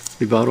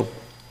 Rebuttal.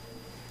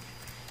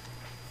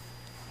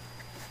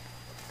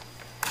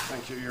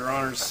 Thank you, Your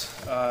Honors.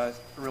 I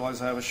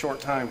realize I have a short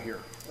time here.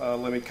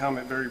 Let me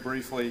comment very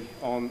briefly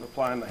on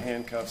applying the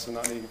handcuffs and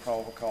not needing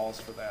probable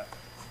cause for that.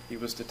 He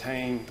was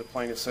detained. The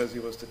plaintiff says he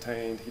was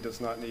detained. He does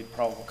not need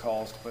probable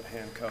cause to put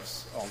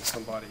handcuffs on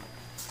somebody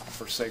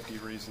for safety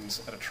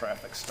reasons at a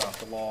traffic stop.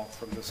 The law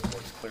from this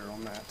court is clear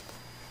on that.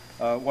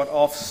 What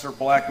Officer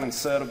Blackman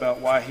said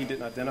about why he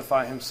didn't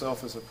identify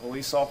himself as a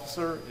police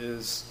officer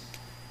is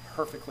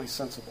perfectly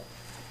sensible.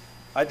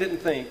 I didn't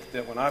think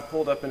that when I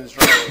pulled up in his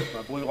driveway with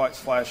my blue lights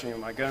flashing and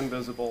my gun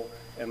visible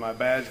and my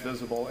badge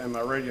visible and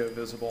my radio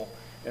visible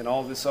and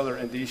all this other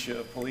indicia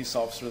of police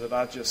officer that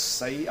I just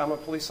say I'm a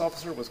police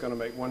officer was going to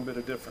make one bit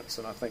of difference,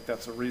 and I think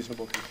that's a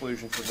reasonable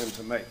conclusion for him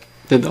to make.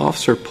 Did the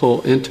officer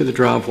pull into the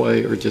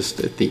driveway or just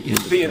at the end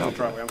of the driveway? The end of the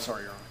driveway, I'm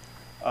sorry, Your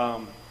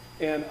Honor.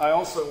 And I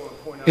also want to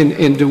point out...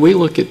 And do we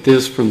look at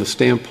this from the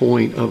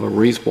standpoint of a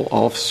reasonable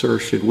officer?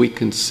 Should we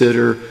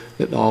consider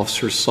that the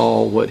officer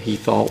saw what he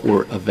thought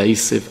were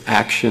evasive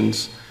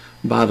actions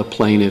by the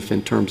plaintiff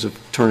in terms of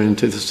turning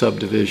to the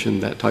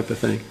subdivision, that type of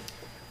thing?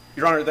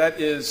 Your Honor,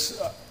 that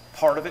is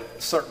part of it,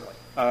 certainly.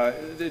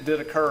 It did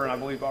occur, and I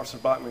believe Officer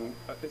Blackman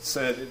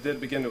said it did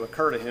begin to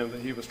occur to him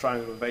that he was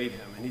trying to evade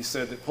him. And he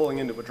said that pulling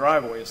into a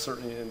driveway is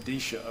certainly an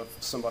indicia of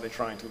somebody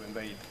trying to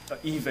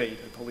evade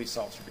a police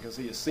officer, because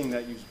he has seen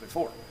that used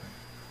before.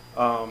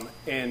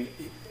 And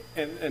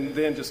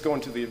then just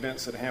going to the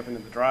events that happened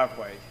in the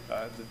driveway,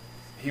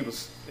 he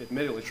was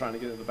admittedly trying to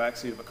get in the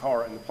backseat of a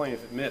car, and the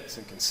plaintiff admits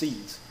and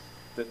concedes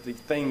that the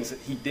things that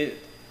he did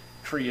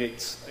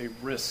creates a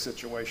risk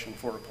situation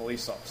for a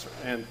police officer.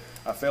 And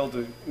I failed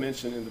to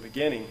mention in the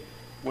beginning,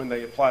 when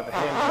they applied the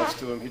handcuffs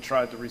to him, he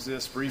tried to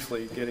resist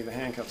briefly getting the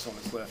handcuffs on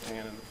his left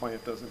hand, and the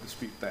plaintiff doesn't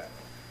dispute that.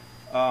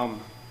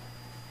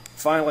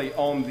 Finally,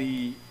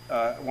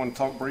 I want to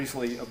talk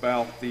briefly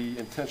about the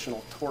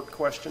intentional tort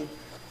question.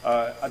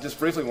 I just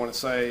briefly want to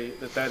say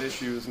that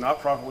issue is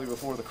not properly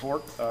before the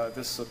court.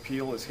 This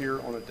appeal is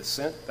here on a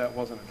dissent. That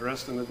wasn't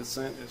addressed in the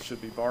dissent. It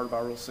should be barred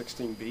by Rule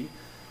 16b.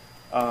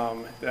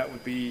 That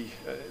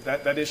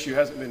issue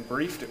hasn't been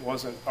briefed. It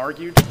wasn't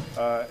argued,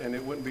 and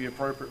it wouldn't be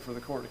appropriate for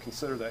the court to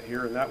consider that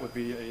here, and that would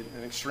be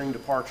an extreme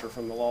departure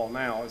from the law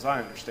now, as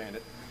I understand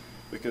it,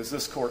 because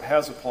this court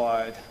has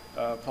applied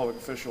public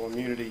official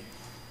immunity,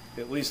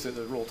 at least at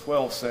the Rule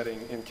 12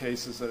 setting, in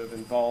cases that have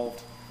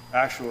involved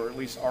actual or at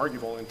least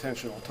arguable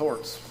intentional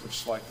torts,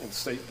 which, like in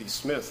State v.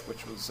 Smith,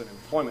 which was an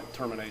employment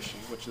termination,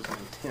 which is an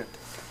intent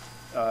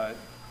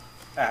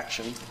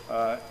action,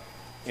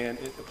 and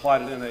it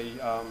applied it in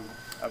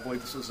I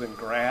believe this was in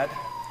Grad,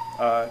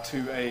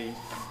 to a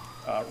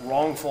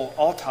wrongful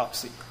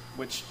autopsy,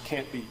 which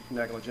can't be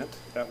negligent.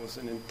 That was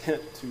an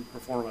intent to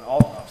perform an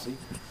autopsy,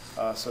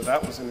 so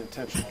that was an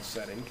intentional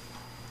setting.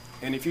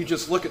 And if you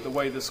just look at the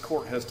way this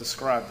court has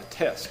described the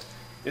test,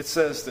 it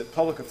says that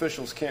public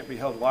officials can't be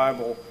held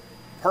liable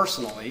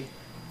personally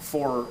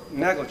for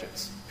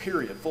negligence,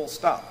 period, full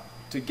stop.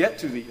 To get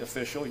to the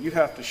official, you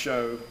have to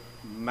show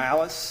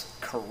malice,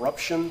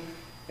 corruption,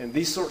 And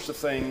these sorts of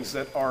things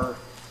that are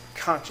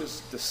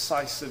conscious,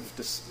 decisive,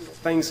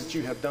 things that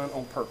you have done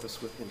on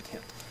purpose with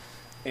intent.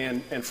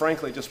 And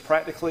frankly, just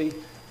practically,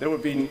 there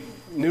would be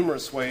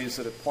numerous ways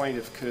that a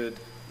plaintiff could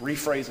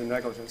rephrase a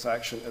negligence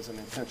action as an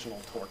intentional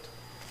tort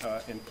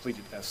and plead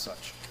it as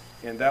such.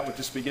 And that would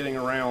just be getting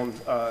around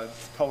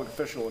public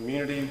official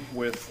immunity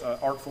with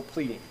artful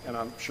pleading, and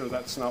I'm sure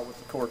that's not what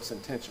the court's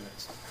intention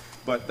is.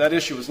 But that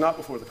issue is not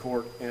before the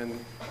court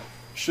and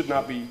should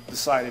not be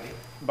decided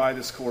by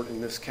this court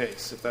in this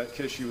case. If that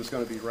issue was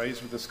going to be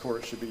raised with this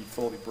court, it should be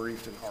fully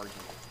briefed and argued.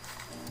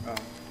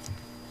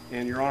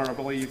 And, Your Honor, I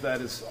believe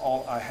that is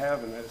all I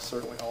have, and that is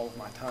certainly all of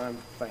my time.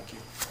 Thank you.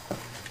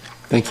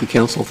 Thank you,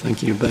 counsel.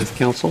 Thank you, both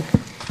counsel.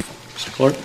 Mr. Clerk.